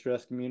disadvantaged or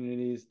distressed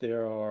communities?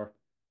 There are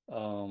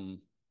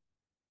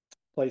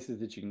places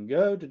that you can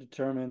go to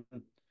determine,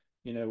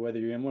 whether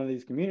you're in one of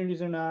these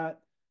communities or not.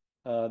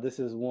 This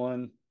is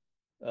one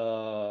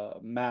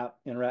interactive map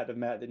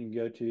that you can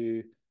go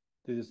to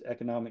through this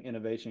economic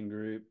innovation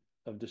group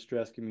of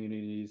distressed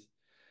communities.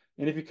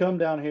 And if you come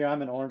down here,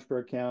 I'm in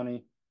Orangeburg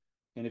County.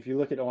 And if you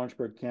look at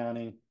Orangeburg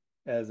County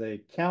as a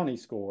county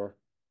score,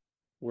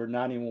 we're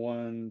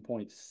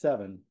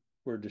 91.7.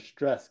 We're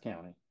distressed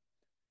county.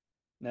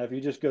 Now, if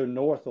you just go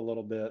north a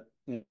little bit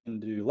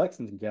into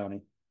Lexington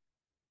County,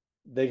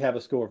 they have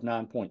a score of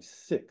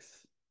 9.6.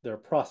 They're a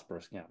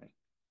prosperous county.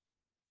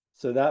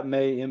 So that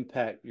may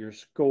impact your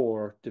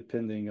score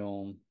depending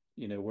on,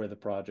 where the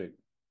project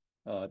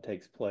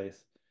takes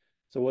place.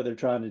 So what they're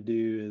trying to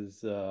do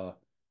is,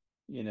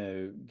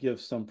 give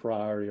some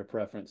priority or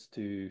preference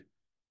to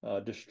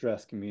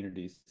distressed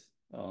communities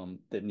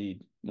that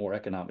need more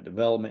economic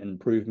development,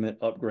 improvement,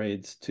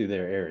 upgrades to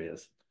their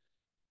areas.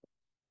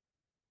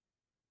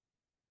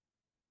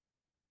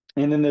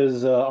 And then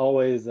there's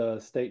always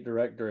state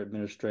director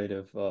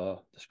administrative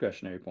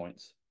discretionary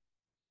points.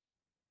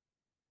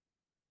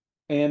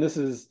 And this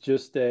is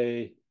just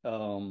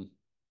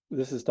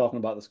this is talking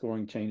about the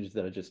scoring changes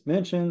that I just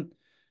mentioned,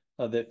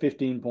 that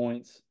 15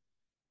 points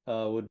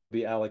would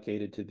be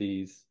allocated to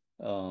these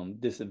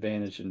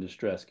disadvantaged and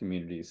distressed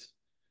communities.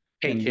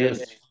 Hey And Jim,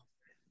 this,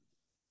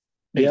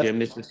 hey yes, Jim,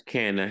 this is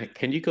Ken.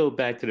 Can you go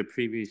back to the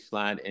previous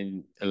slide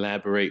and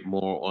elaborate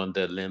more on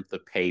the length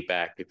of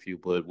payback, if you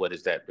would? What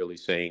is that really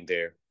saying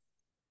there?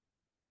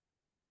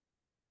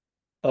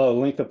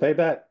 length of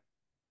payback.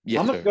 Yes,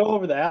 I'm going to sir. go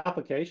over the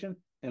application,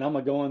 and I'm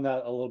going to go in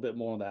that a little bit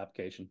more on the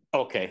application.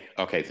 Okay,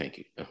 thank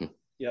you.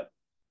 Yep.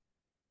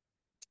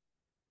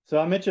 So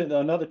I mentioned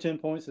another 10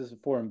 points is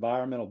for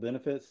environmental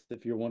benefits.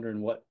 If you're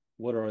wondering what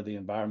are the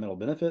environmental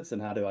benefits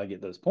and how do I get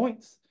those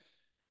points?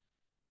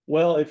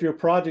 Well, if your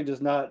project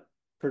does not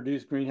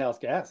produce greenhouse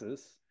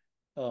gases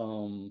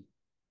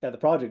at the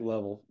project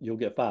level, you'll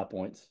get 5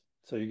 points.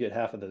 So you get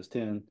half of those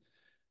 10.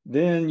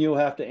 Then you'll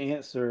have to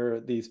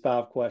answer these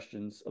 5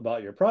 questions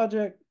about your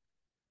project.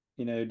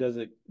 Does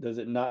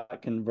it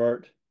not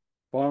convert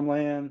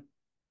farmland?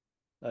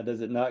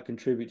 Does it not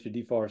contribute to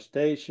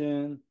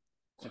deforestation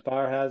and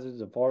fire hazards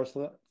of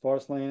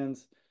forest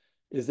lands?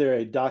 Is there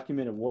a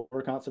documented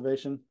water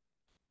conservation?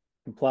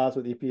 Complies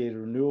with EPA's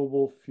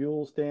renewable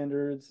fuel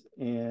standards,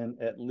 and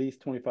at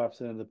least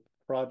 25% of the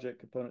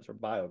project components are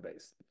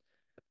bio-based.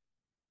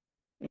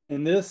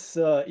 And this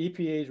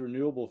EPA's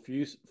renewable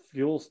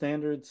fuel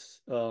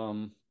standards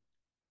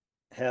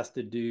has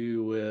to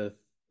do with,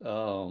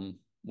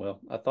 well,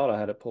 I thought I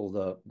had it pulled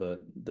up,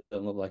 but it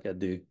doesn't look like I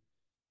do.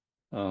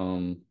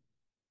 Oh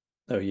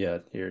yeah,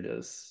 here it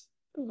is.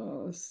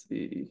 Let's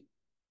see.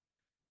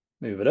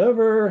 Move it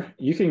over.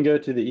 You can go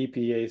to the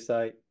EPA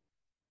site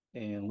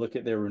and look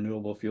at their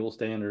renewable fuel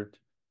standard.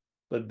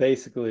 but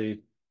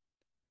basically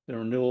the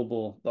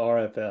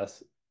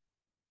RFS,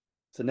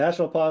 it's a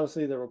national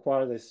policy that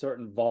requires a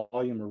certain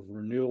volume of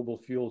renewable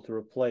fuel to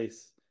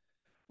replace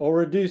or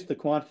reduce the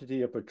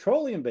quantity of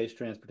petroleum-based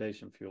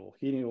transportation fuel,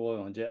 heating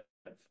oil, and jet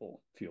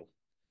fuel.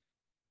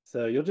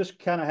 So you'll just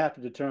kind of have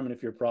to determine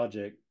if your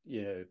project,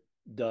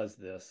 does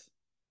this.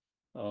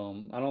 I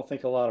don't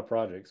think a lot of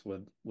projects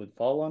would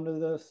fall under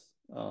this,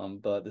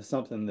 but it's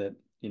something that,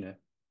 you'd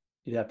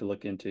have to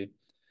look into.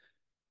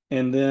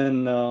 And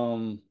then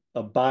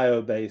a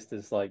bio-based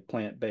is like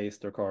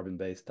plant-based or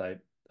carbon-based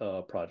type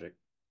project.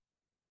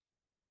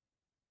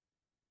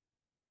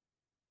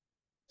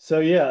 So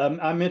yeah,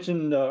 I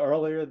mentioned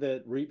earlier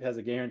that REAP has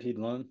a guaranteed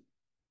loan.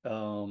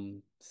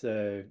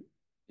 So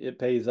it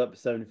pays up to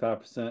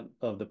 75%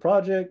 of the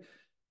project.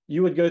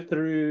 You would go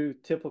through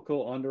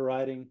typical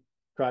underwriting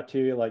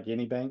criteria like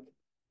any bank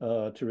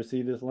to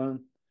receive this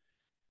loan.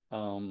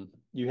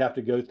 You have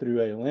to go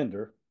through a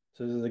lender.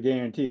 So this is a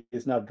guarantee.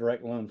 It's not a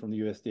direct loan from the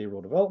USDA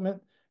Rural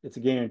Development. It's a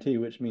guarantee,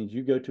 which means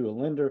you go to a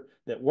lender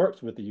that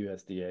works with the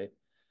USDA.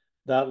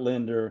 That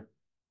lender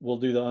will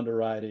do the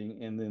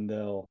underwriting, and then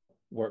they'll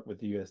work with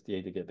the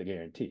USDA to get the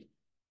guarantee.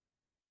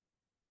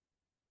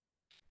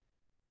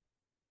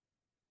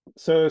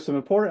 So some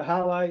important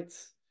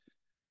highlights.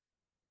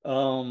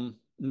 No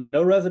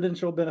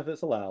residential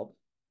benefits allowed.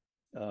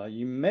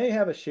 You may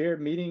have a shared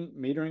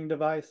metering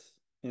device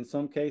in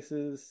some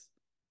cases.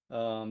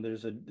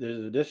 There's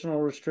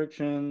additional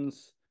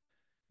restrictions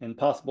and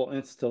possible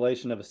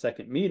installation of a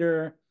second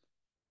meter.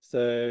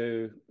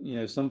 So,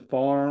 some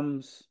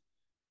farms,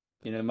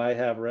 might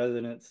have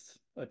residents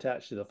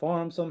attached to the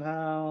farm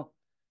somehow.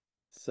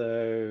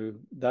 So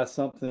that's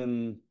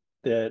something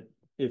that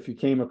if you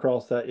came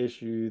across that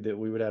issue that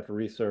we would have to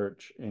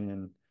research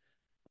and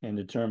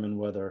determine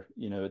whether,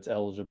 it's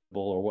eligible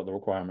or what the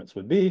requirements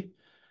would be.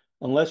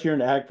 Unless you're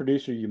an ag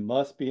producer, you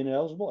must be in an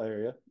eligible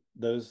area,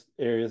 those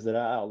areas that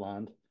I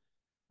outlined.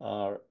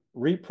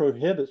 REAP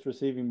prohibits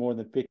receiving more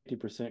than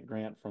 50%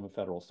 grant from a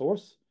federal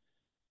source.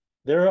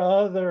 There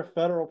are other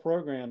federal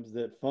programs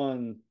that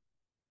fund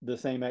the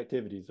same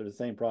activities or the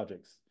same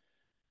projects.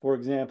 For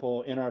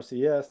example,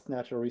 NRCS,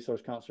 Natural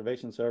Resource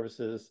Conservation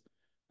Services,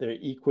 their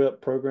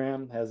EQIP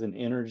program has an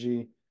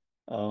energy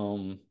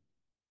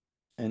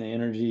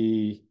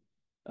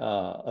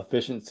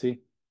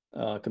efficiency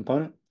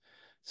component.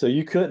 So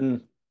you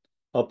couldn't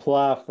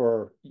apply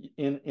for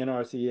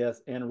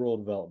NRCS and rural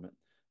development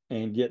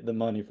and get the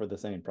money for the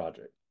same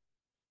project,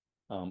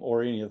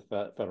 or any of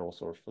the federal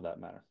source for that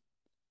matter.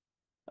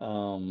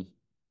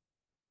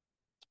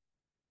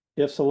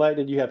 If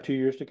selected, you have 2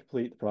 years to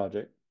complete the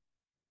project.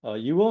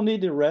 You will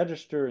need to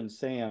register in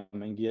SAM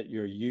and get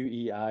your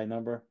UEI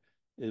number,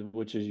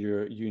 which is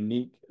your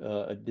unique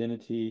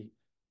identity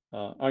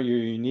or your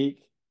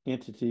unique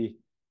entity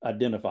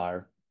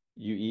identifier,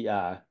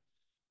 UEI.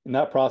 And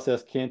that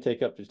process can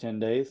take up to 10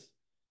 days.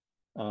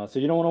 So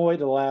you don't want to wait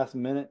to the last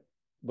minute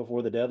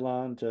before the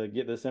deadline to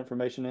get this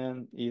information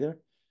in either.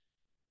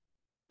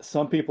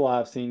 Some people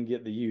I've seen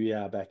get the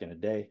UEI back in a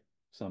day.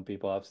 Some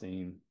people I've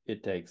seen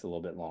it takes a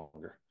little bit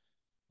longer.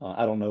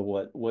 I don't know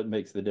what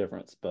makes the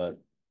difference, but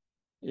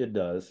it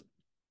does.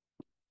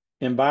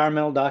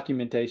 Environmental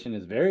documentation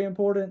is very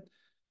important,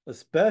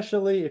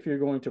 especially if you're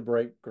going to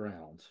break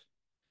ground.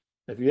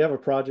 If you have a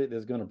project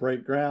that's going to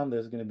break ground,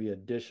 there's going to be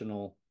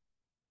additional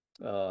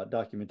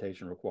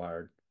documentation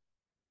required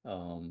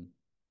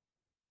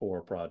for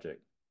a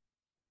project.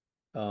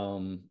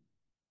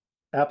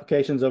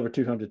 Applications over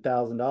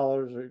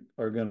 $200,000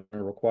 are going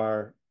to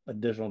require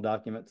additional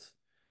documents.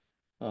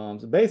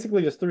 So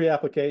basically just 3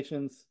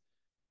 applications.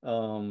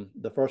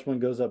 The first one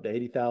goes up to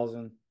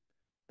 80,000.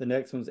 The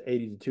next one's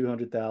 80 to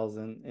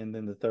 200,000, and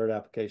then the third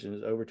application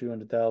is over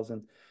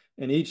 200,000.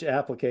 And each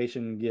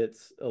application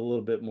gets a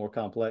little bit more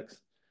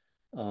complex.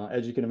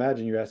 As you can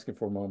imagine, you're asking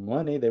for more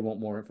money. They want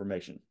more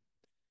information.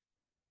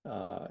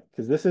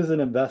 Because this is an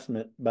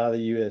investment by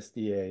the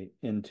USDA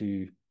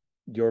into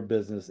your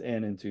business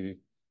and into,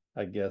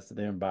 I guess,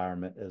 the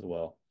environment as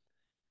well.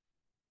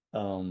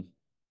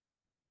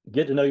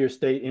 Get to know your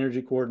state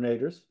energy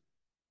coordinators,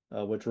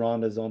 which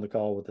Rhonda is on the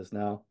call with us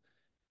now.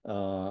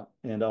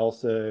 And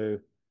also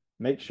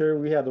make sure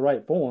we have the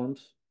right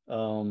forms. They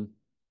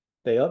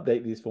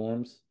update these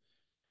forms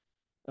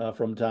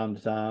from time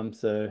to time.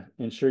 So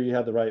ensure you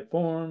have the right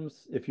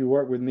forms. If you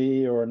work with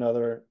me or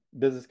another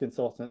business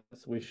consultant,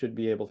 we should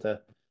be able to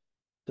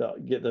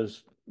get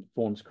those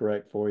forms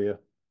correct for you.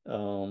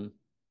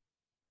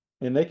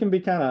 And they can be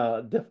kind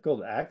of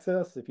difficult to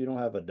access. If you don't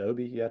have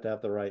Adobe, you have to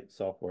have the right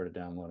software to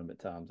download them at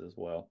times as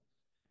well.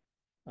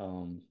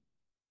 Of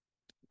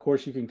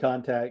course, you can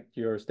contact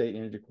your state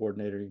energy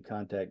coordinator. You can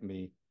contact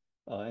me.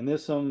 And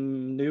there's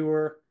some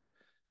newer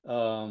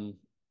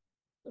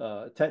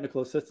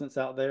technical assistance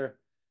out there.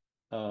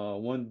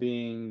 One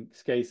being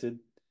SCASID,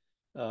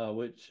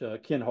 which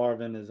Ken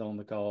Harvin is on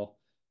the call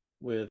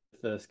with.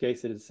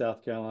 SCASID is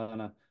South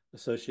Carolina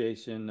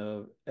Association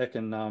of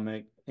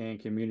Economic and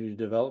Community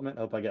Development.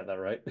 I hope I got that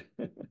right.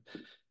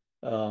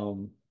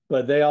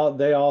 But they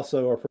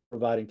also are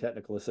providing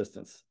technical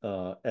assistance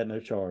at no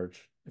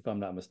charge if I'm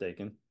not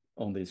mistaken,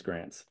 on these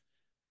grants.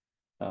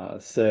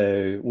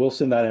 So we'll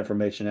send that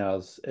information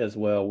out as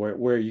well,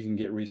 where you can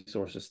get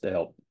resources to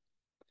help.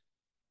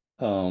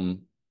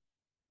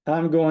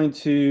 I'm going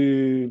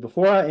to,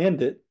 before I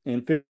end it,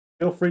 and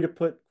feel free to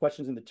put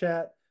questions in the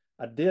chat,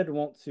 I did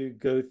want to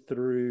go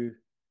through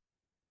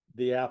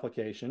the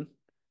application,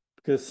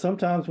 because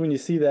sometimes when you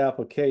see the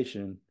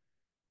application,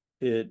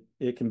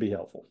 it can be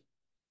helpful,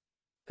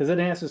 because it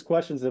answers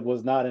questions that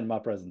was not in my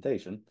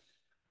presentation,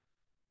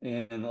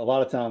 and a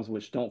lot of times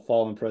which don't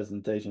fall in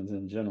presentations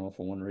in general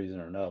for one reason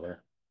or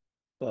another.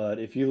 But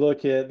if you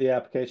look at the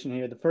application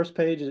here, the first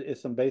page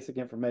is some basic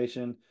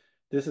information.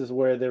 This is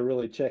where they're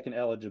really checking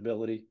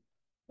eligibility.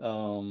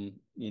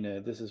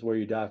 This is where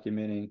you're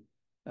documenting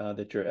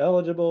that you're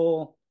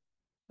eligible.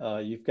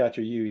 You've got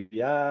your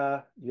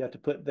UEI you have to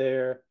put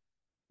there.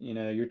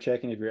 You're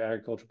checking if you're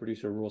agricultural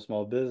producer or rural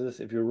small business.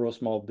 If you're a rural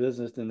small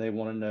business, then they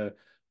want to know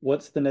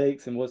what's the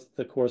NAICS and what's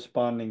the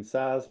corresponding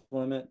size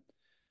limit.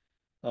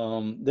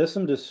 There's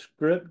some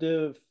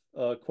descriptive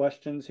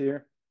questions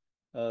here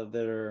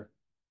that are,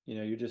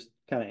 you're just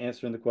kind of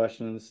answering the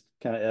questions,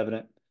 kind of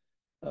evident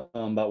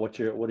about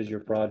what is your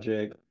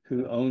project,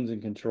 who owns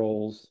and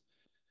controls,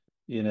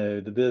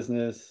 the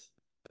business.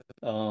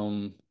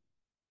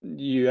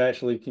 You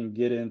actually can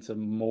get into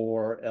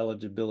more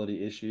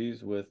eligibility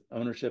issues with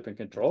ownership and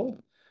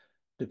control,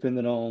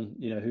 depending on,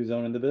 who's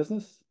owning the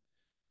business.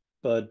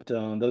 But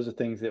those are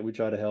things that we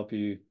try to help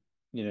you,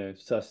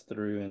 suss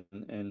through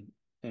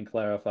and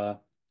clarify.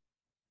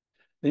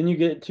 Then you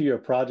get to your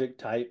project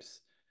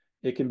types.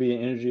 It can be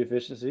an energy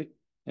efficiency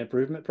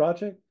improvement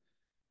project,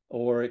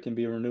 or it can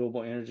be a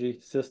renewable energy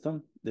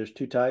system. There's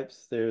two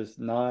types. There's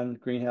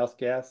non-greenhouse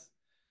gas,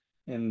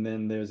 and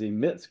then there's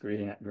emits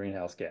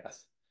greenhouse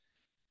gas.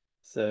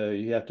 So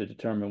you have to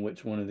determine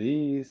which one of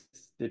these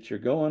that you're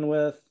going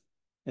with.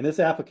 And this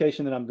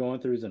application that I'm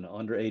going through is an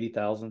under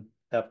 80,000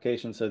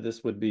 application. So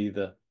this would be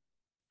the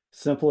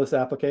simplest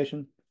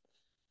application.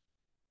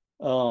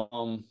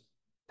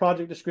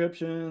 Project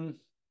description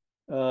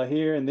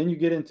here, and then you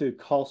get into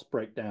cost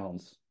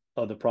breakdowns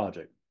of the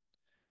project.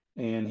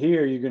 And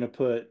here you're going to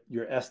put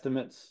your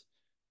estimates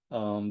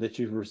that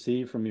you've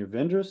received from your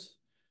vendors.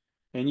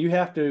 And you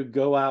have to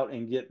go out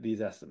and get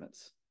these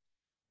estimates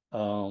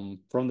from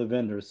the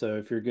vendors. So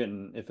if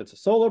it's a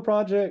solar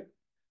project,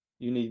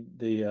 you need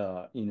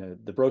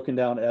the broken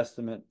down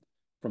estimate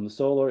from the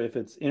solar. If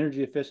it's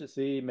energy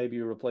efficiency, maybe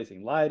you're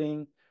replacing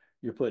lighting,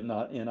 you're putting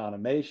in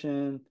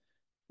automation,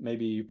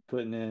 maybe you're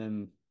putting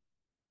in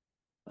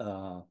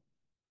an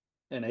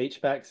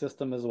HVAC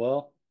system as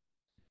well.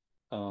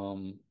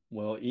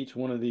 Well, each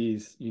one of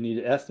these, you need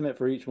an estimate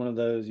for each one of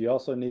those. You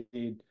also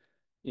need,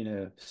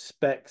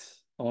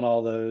 specs on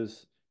all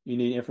those. You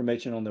need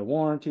information on their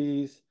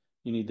warranties.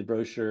 You need the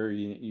brochure.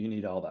 You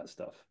need all that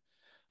stuff.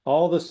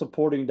 All the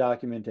supporting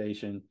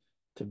documentation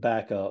to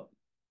back up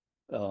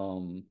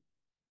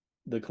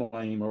the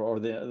claim or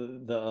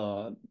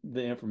the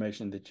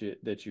information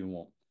that you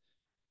want.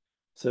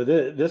 So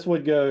this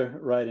would go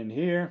right in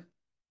here.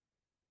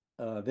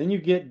 Then you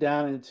get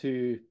down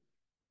into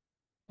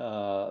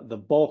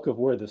the bulk of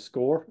where the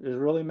score is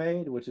really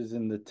made, which is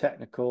in the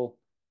technical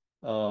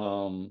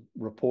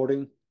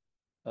reporting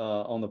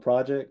on the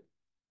project.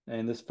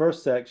 And this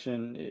first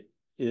section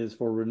is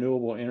for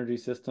renewable energy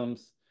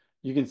systems.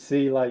 You can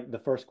see, like, the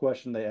first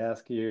question they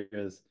ask here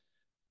is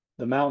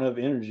the amount of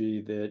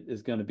energy that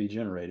is going to be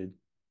generated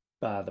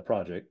by the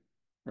project,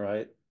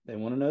 right? They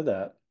want to know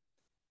that.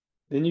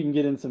 Then you can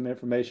get in some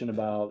information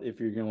about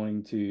if you're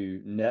going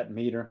to net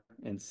meter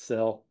and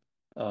sell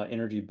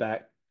energy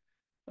back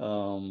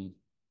to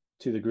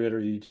the grid or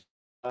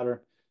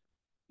utility.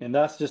 And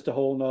that's just a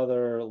whole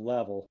nother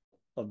level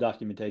of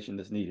documentation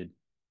that's needed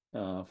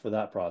for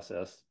that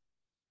process.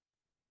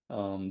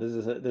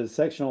 There's a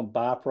section on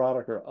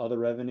byproduct or other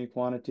revenue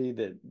quantity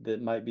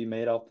that might be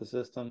made off the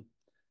system.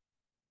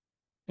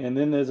 And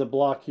then there's a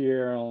block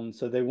here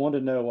so they want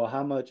to know, well,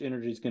 how much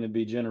energy is going to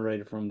be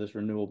generated from this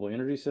renewable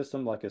energy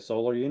system, like a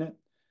solar unit.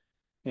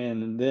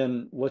 And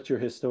then what's your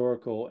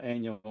historical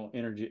annual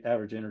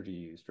average energy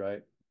used,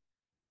 right?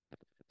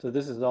 So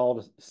this is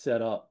all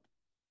set up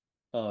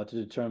to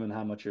determine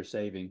how much you're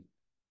saving,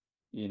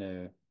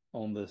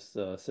 on this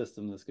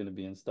system that's going to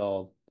be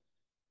installed.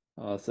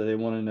 So they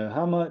want to know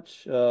how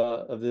much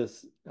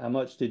how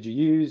much did you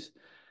use?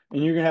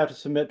 And you're going to have to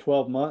submit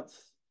 12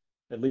 months,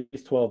 at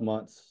least 12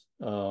 months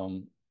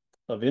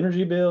of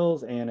energy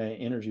bills and an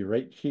energy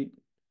rate sheet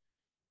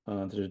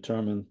to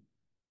determine,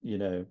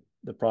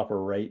 the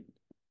proper rate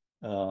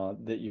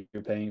that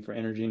you're paying for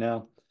energy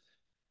now.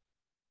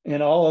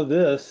 And all of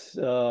this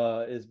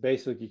is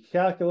basically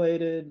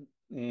calculated,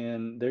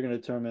 and they're going to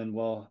determine,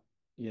 well,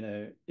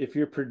 if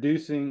you're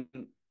producing,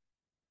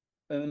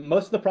 and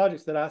most of the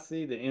projects that I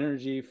see, the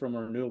energy from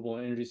a renewable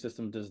energy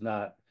system does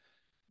not,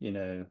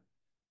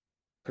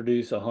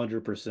 produce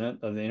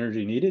 100% of the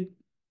energy needed.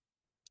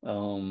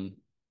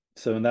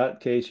 So in that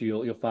case,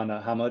 you'll find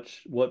out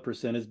what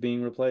percent is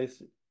being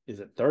replaced. Is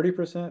it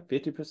 30%,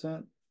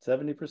 50%,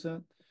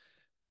 70%?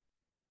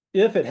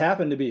 If it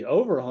happened to be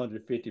over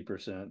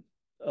 150%,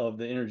 of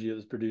the energy that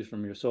was produced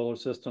from your solar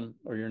system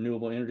or your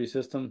renewable energy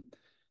system,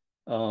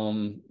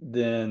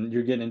 then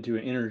you're getting into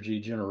an energy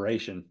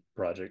generation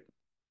project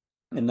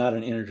and not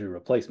an energy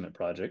replacement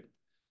project.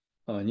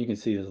 And you can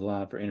see there's a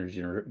line for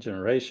energy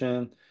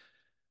generation.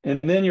 And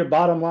then your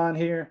bottom line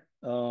here,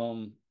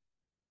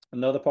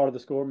 another part of the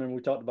score, remember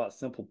we talked about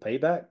simple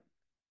payback.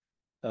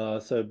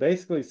 So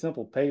basically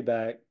simple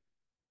payback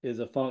is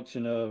a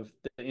function of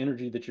the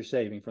energy that you're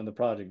saving from the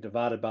project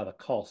divided by the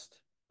cost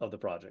of the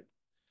project.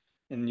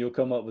 And you'll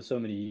come up with so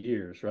many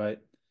years, right?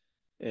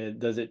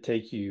 Does it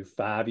take you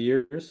 5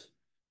 years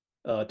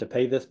to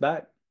pay this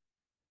back?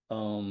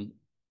 And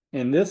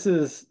this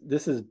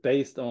is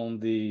based on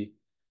the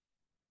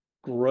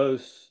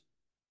gross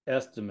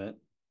estimate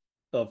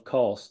of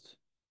cost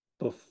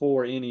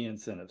before any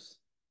incentives.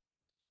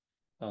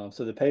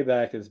 So the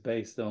payback is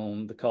based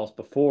on the cost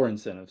before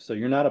incentives. So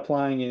you're not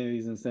applying any of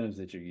these incentives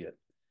that you get.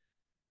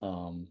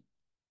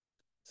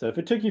 So if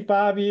it took you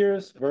 5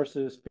 years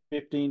versus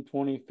 15,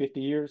 20,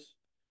 50 years,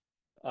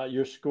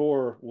 your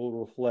score will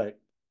reflect,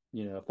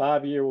 a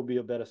 5-year will be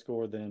a better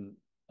score than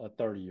a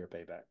 30-year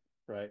payback,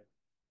 right?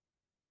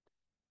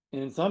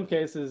 And in some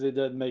cases, it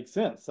doesn't make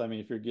sense. I mean,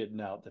 if you're getting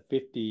out to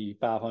 50,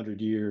 500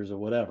 years or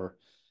whatever,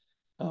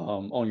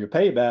 on your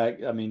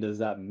payback, I mean, does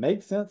that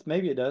make sense?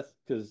 Maybe it does,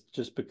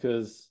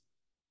 because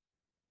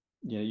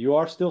you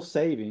are still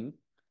saving,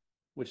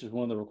 which is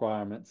one of the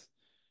requirements,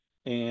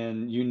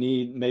 and you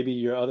need, maybe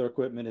your other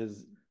equipment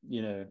is,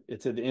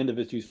 it's at the end of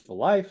its useful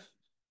life,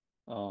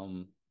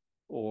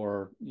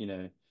 or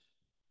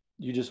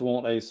you just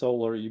want a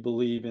solar, you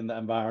believe in the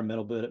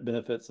environmental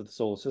benefits of the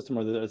solar system,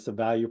 or that it's a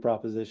value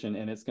proposition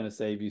and it's going to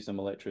save you some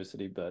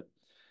electricity. But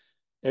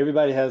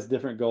everybody has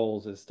different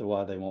goals as to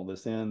why they want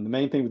this in. The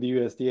main thing with the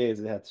USDA is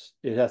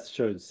it has to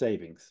show the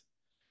savings.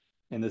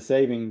 And the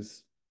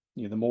savings,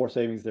 the more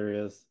savings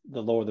there is,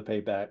 the lower the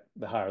payback,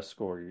 the higher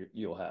score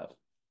you'll have.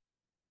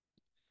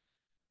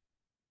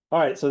 All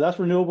right, so that's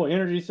renewable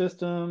energy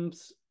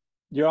systems.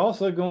 You're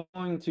also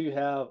going to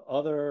have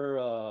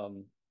other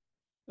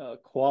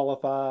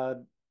qualified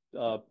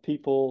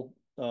people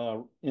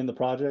in the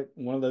project,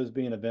 one of those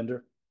being a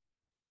vendor.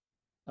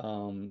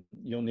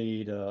 You'll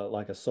need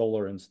like a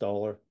solar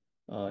installer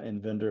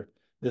and vendor.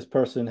 This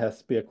person has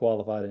to be a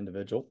qualified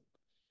individual.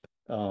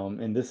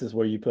 And this is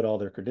where you put all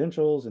their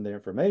credentials and their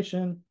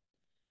information.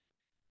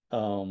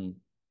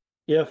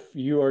 If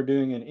you are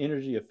doing an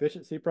energy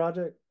efficiency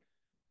project,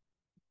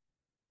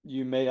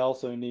 you may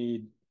also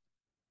need,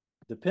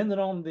 depending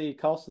on the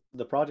cost of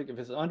the project, if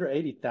it's under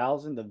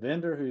 80,000, the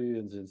vendor who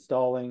is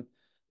installing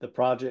the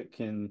project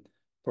can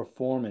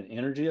perform an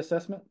energy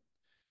assessment.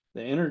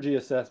 The energy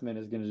assessment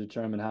is going to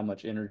determine how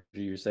much energy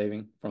you're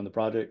saving from the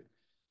project.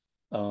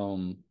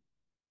 And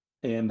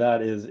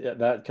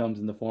that comes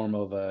in the form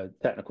of a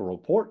technical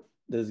report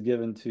that is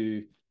given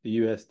to the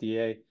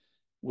USDA,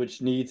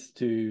 which needs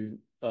to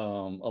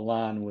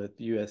align with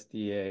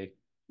USDA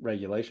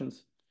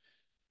regulations.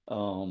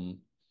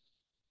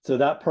 So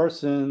that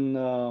person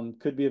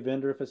could be a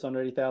vendor if it's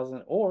under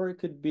 80,000, or it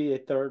could be a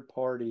third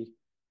party,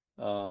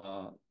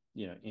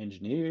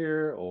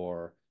 engineer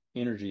or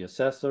energy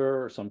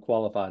assessor or some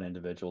qualified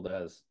individual that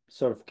has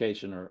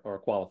certification or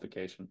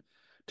qualification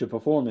to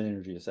perform an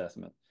energy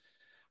assessment.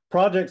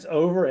 Projects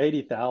over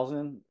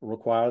 80,000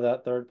 require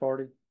that third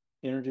party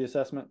energy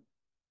assessment.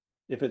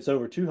 If it's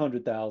over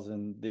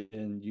 200,000,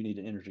 then you need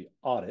an energy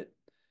audit,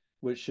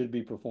 which should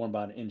be performed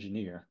by an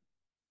engineer,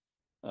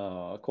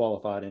 a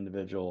qualified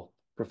individual,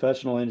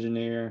 professional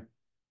engineer.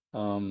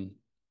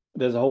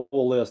 There's a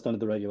whole list under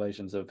the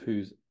regulations of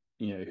who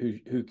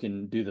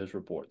can do those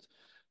reports,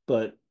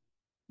 but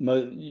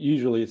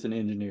usually it's an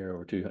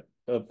engineer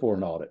for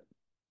an audit,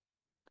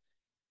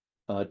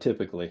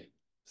 typically.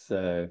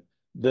 So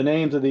the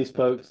names of these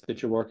folks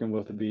that you're working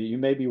with you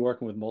may be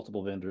working with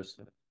multiple vendors,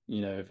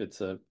 if it's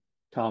a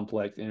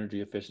complex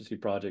energy efficiency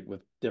project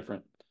with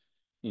different,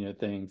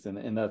 things,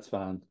 and that's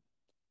fine.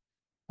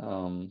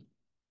 And,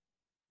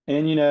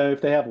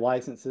 if they have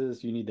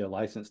licenses, you need their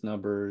license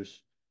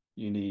numbers,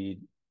 you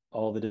need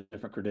all the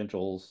different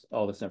credentials,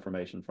 all this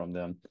information from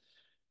them.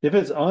 If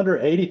it's under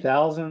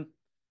 80,000,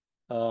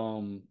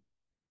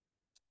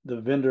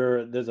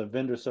 there's a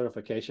vendor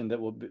certification that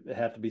will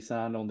have to be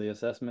signed on the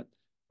assessment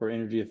for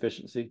energy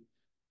efficiency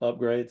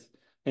upgrades.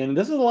 And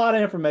this is a lot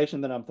of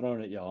information that I'm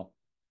throwing at y'all,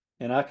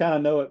 and I kind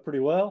of know it pretty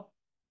well.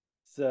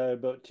 So,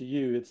 but to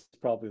you, it's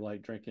probably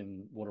like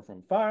drinking water from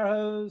a fire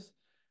hose.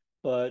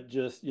 But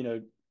just,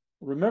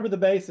 remember the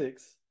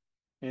basics,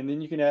 and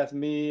then you can ask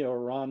me or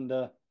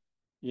Rhonda,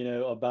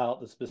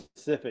 about the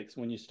specifics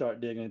when you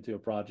start digging into a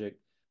project.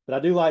 But I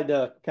do like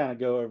to kind of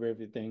go over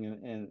everything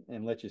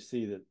and let you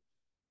see that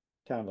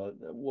kind of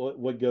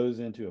what goes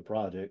into a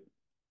project.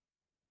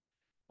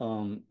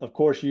 Of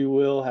course, you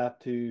will have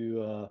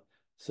to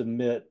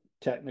submit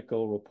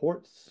technical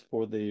reports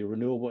for the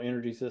renewable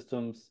energy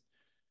systems.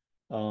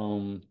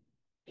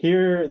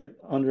 Here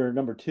under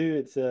number 2,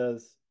 it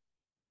says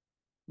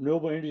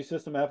renewable energy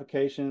system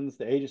applications,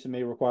 the agency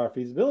may require a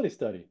feasibility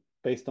study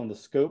based on the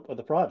scope of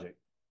the project.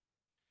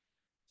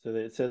 So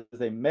that it says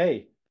they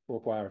may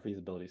require a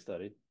feasibility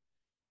study.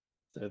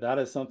 So that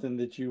is something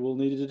that you will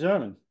need to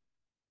determine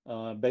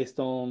based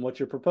on what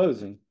you're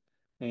proposing.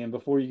 And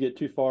before you get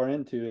too far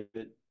into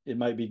it, it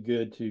might be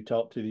good to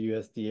talk to the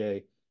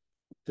USDA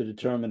to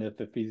determine if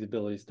a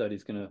feasibility study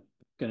is going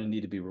to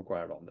need to be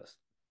required on this.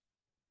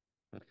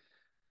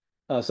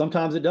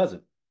 Sometimes it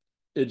doesn't.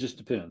 It just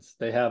depends.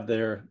 They have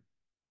their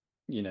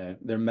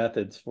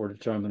methods for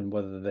determining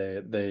whether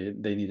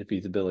they need a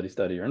feasibility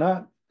study or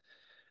not.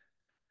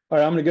 All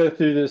right, I'm going to go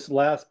through this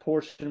last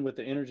portion with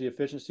the energy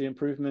efficiency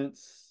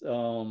improvements.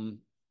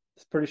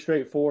 It's pretty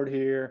straightforward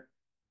here.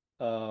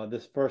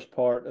 This first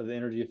part of the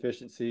energy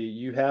efficiency,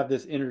 you have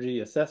this energy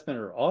assessment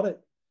or audit,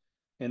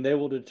 and they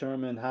will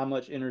determine how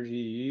much energy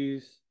you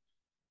use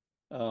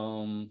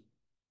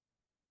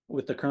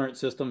with the current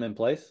system in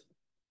place.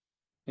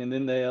 And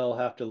then they'll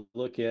have to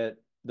look at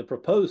the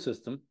proposed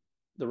system,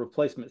 the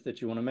replacements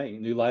that you want to make,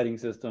 new lighting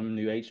system,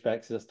 new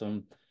HVAC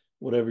system,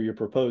 whatever you're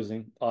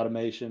proposing,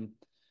 automation.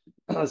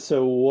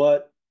 So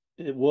what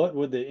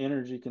would the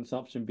energy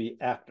consumption be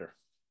after?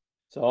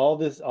 So all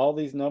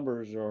these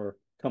numbers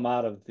come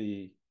out of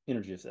the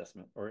energy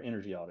assessment or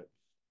energy audit.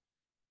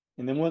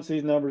 And then once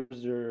these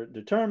numbers are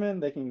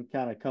determined, they can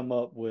kind of come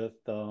up with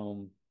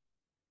total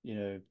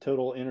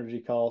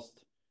energy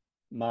cost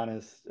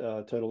minus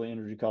total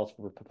energy cost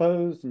for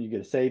proposed, and you get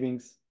a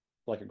savings,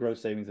 like a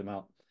gross savings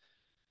amount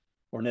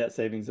or net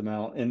savings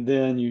amount. And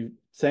then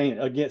same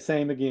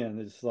again,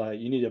 it's like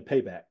you need a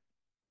payback.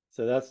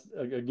 So that's,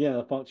 again,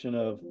 a function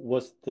of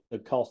what's the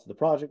cost of the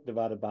project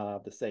divided by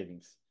the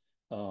savings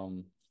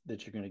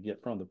that you're going to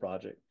get from the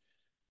project.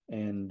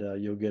 And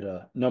you'll get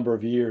a number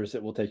of years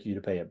it will take you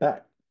to pay it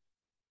back.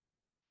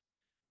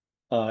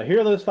 Here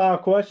are those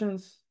 5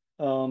 questions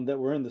that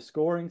were in the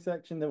scoring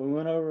section that we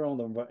went over on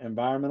the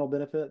environmental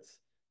benefits.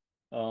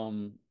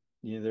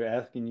 They're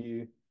asking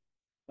you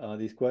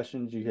these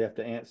questions. You have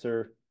to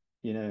answer,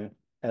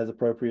 as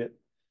appropriate.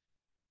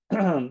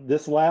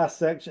 This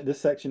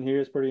section here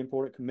is pretty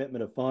important,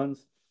 commitment of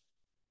funds.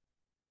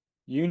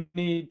 You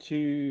need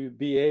to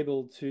be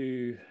able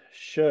to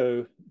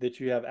show that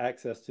you have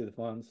access to the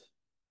funds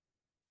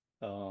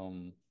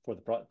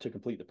to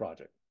complete the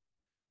project.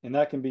 And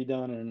that can be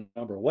done in a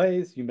number of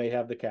ways. You may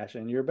have the cash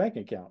in your bank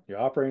account, your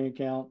operating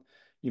account.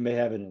 You may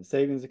have it in a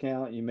savings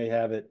account. You may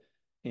have it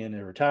in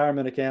a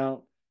retirement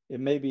account. It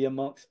may be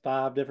amongst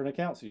 5 different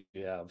accounts you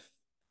have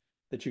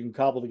that you can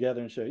cobble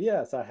together and show,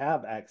 yes, I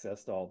have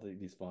access to all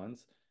these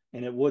funds,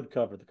 and it would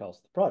cover the cost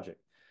of the project.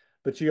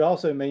 But you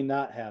also may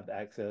not have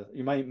access.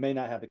 You may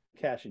not have the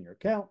cash in your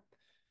account,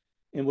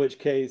 in which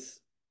case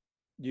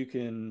you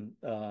can,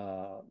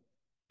 go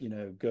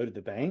to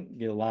the bank,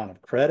 get a line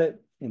of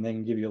credit, and they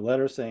can give you a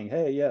letter saying,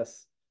 hey,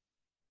 yes,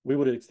 we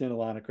would extend a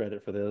line of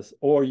credit for this.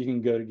 Or you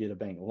can go to get a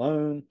bank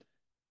loan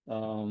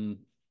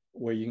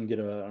where you can get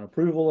an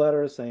approval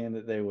letter saying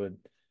that they would,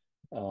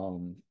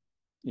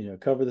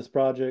 cover this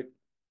project.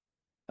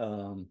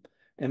 And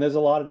there's a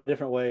lot of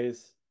different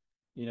ways,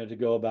 to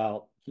go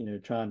about,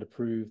 trying to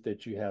prove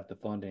that you have the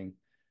funding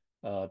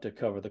to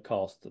cover the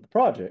cost of the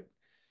project.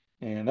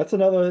 And that's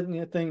another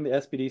thing the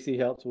SBDC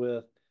helps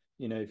with.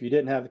 If you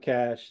didn't have the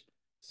cash,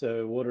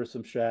 so what are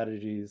some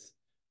strategies?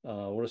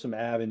 What are some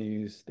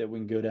avenues that we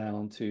can go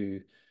down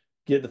to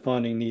get the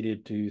funding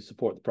needed to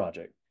support the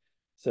project?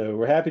 So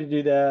we're happy to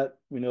do that.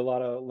 We know a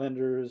lot of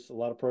lenders, a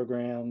lot of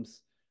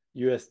programs,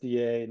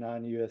 USDA,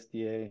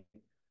 non-USDA,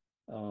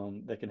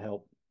 that can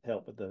help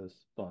with those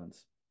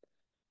funds.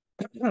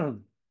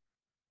 And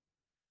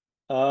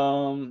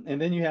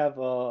then you have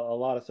a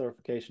lot of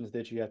certifications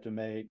that you have to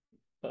make,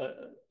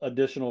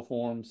 additional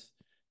forms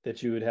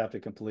that you would have to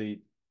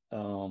complete,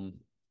 to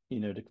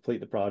complete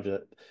the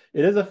project.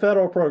 It is a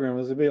federal program.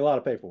 There's going to be a lot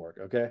of paperwork,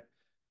 okay?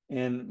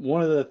 And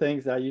one of the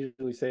things I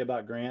usually say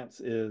about grants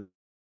is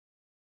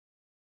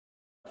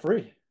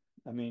free.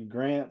 I mean,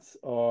 grants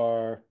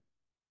are,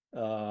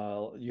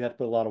 you have to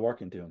put a lot of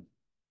work into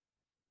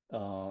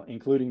them,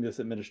 including this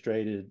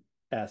administrative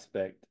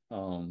aspect.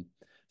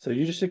 So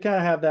you just should kind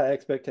of have that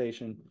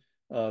expectation.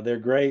 They're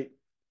great,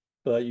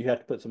 but you have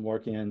to put some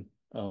work in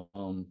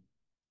on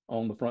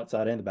the front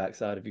side and the back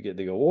side if you get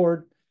the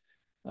award.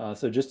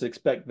 So just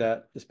expect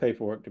this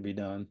paperwork to be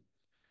done.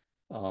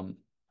 I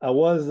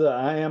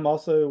am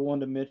also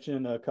wanting to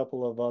mention a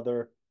couple of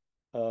other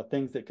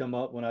things that come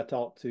up when I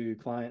talk to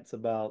clients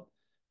about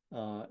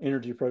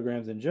energy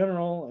programs in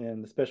general,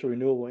 and especially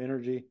renewable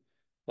energy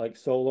like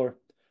solar.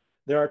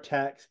 There are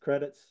tax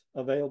credits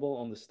available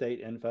on the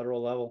state and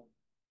federal level.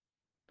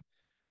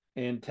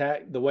 And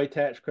the way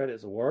tax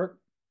credits work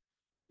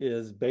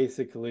is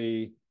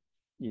basically,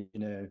 you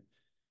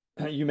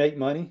make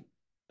money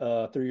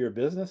through your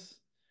business,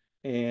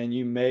 and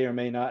you may or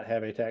may not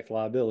have a tax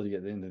liability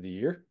at the end of the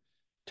year.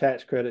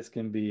 Tax credits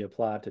can be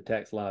applied to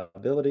tax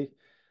liability,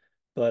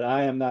 but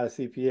I am not a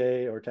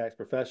CPA or tax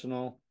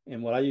professional.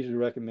 And what I usually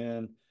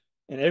recommend,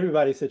 and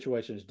everybody's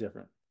situation is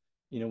different,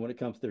 when it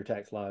comes to their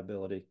tax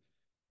liability,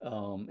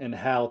 and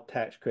how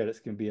tax credits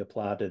can be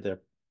applied to their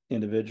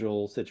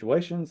individual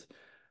situations.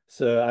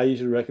 So I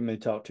usually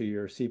recommend talk to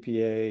your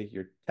CPA,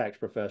 your tax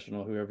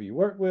professional, whoever you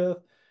work with,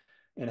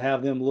 and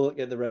have them look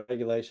at the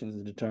regulations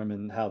and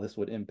determine how this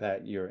would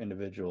impact your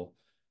individual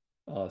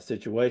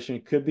situation.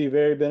 It could be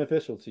very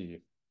beneficial to you,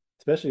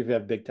 especially if you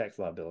have big tax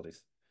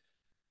liabilities.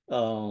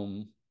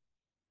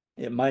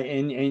 It might,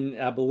 and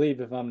I believe,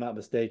 if I'm not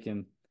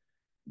mistaken,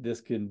 this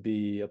can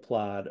be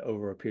applied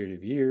over a period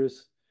of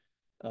years.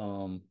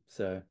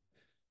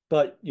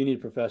 But you need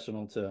a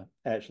professional to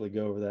actually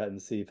go over that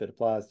and see if it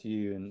applies to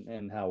you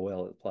and how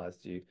well it applies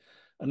to you.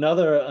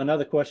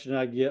 Another question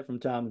I get from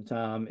time to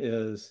time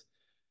is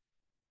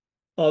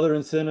other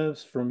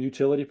incentives from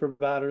utility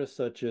providers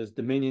such as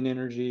Dominion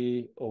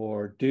Energy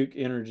or Duke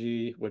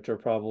Energy, which are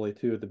probably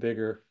two of the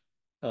bigger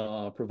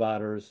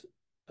providers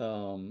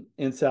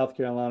in South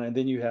Carolina. And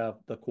then you have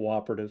the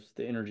cooperatives,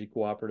 the energy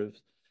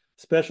cooperatives,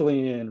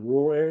 especially in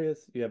rural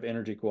areas, you have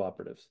energy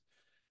cooperatives.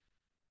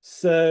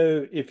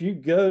 So if you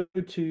go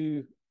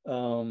to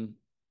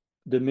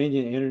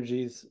Dominion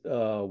Energy's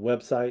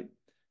website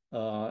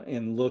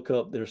and look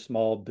up their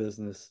small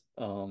business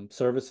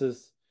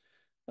services,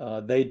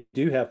 they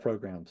do have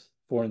programs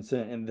for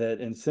that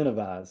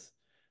incentivize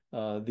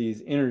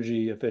these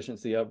energy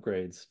efficiency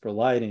upgrades for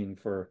lighting,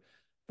 for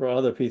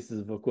other pieces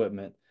of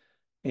equipment.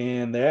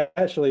 And they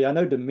actually, I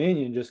know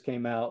Dominion just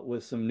came out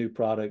with some new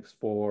products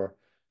for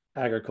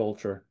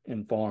agriculture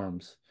and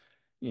farms,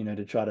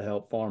 to try to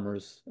help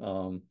farmers.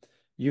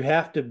 You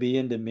have to be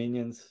in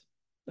Dominion's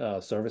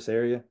service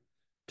area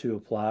to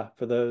apply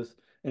for those.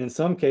 And in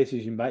some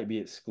cases, you might be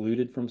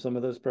excluded from some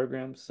of those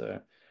programs. So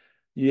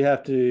you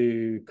have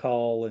to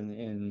call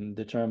and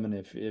determine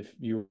if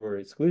you were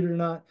excluded or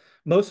not.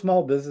 Most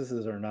small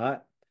businesses are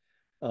not.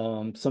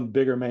 Some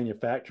bigger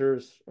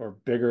manufacturers or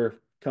bigger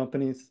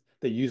companies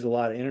that use a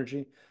lot of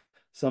energy,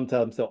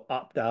 sometimes they'll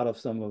opt out of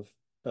some of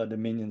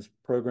Dominion's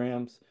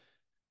programs,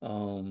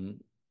 in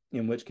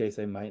which case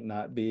they might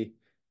not be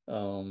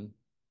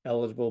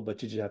eligible,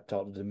 but you just have to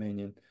talk to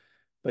Dominion.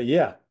 But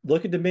yeah,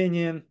 look at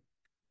Dominion.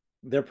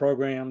 Their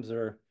programs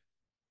are,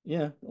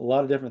 a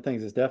lot of different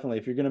things. It's definitely,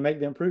 if you're going to make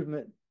the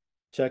improvement,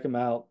 check them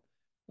out.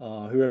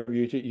 Whoever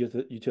your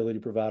utility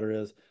provider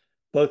is.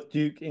 Both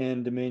Duke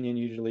and Dominion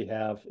usually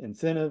have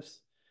incentives.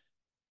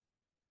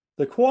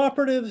 The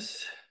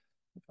cooperatives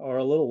are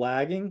a little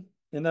lagging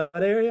in that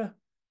area.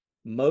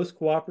 Most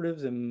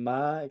cooperatives, in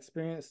my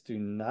experience, do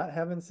not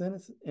have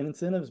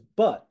incentives,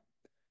 but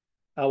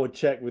I would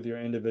check with your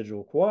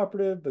individual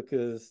cooperative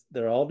because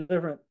they're all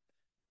different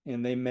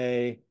and they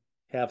may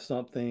have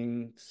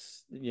something,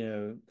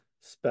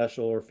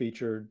 special or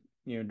featured,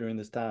 during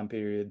this time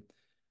period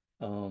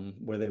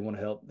where they want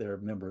to help their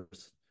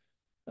members.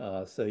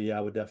 So yeah,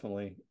 I would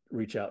definitely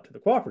reach out to the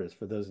cooperatives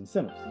for those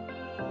incentives.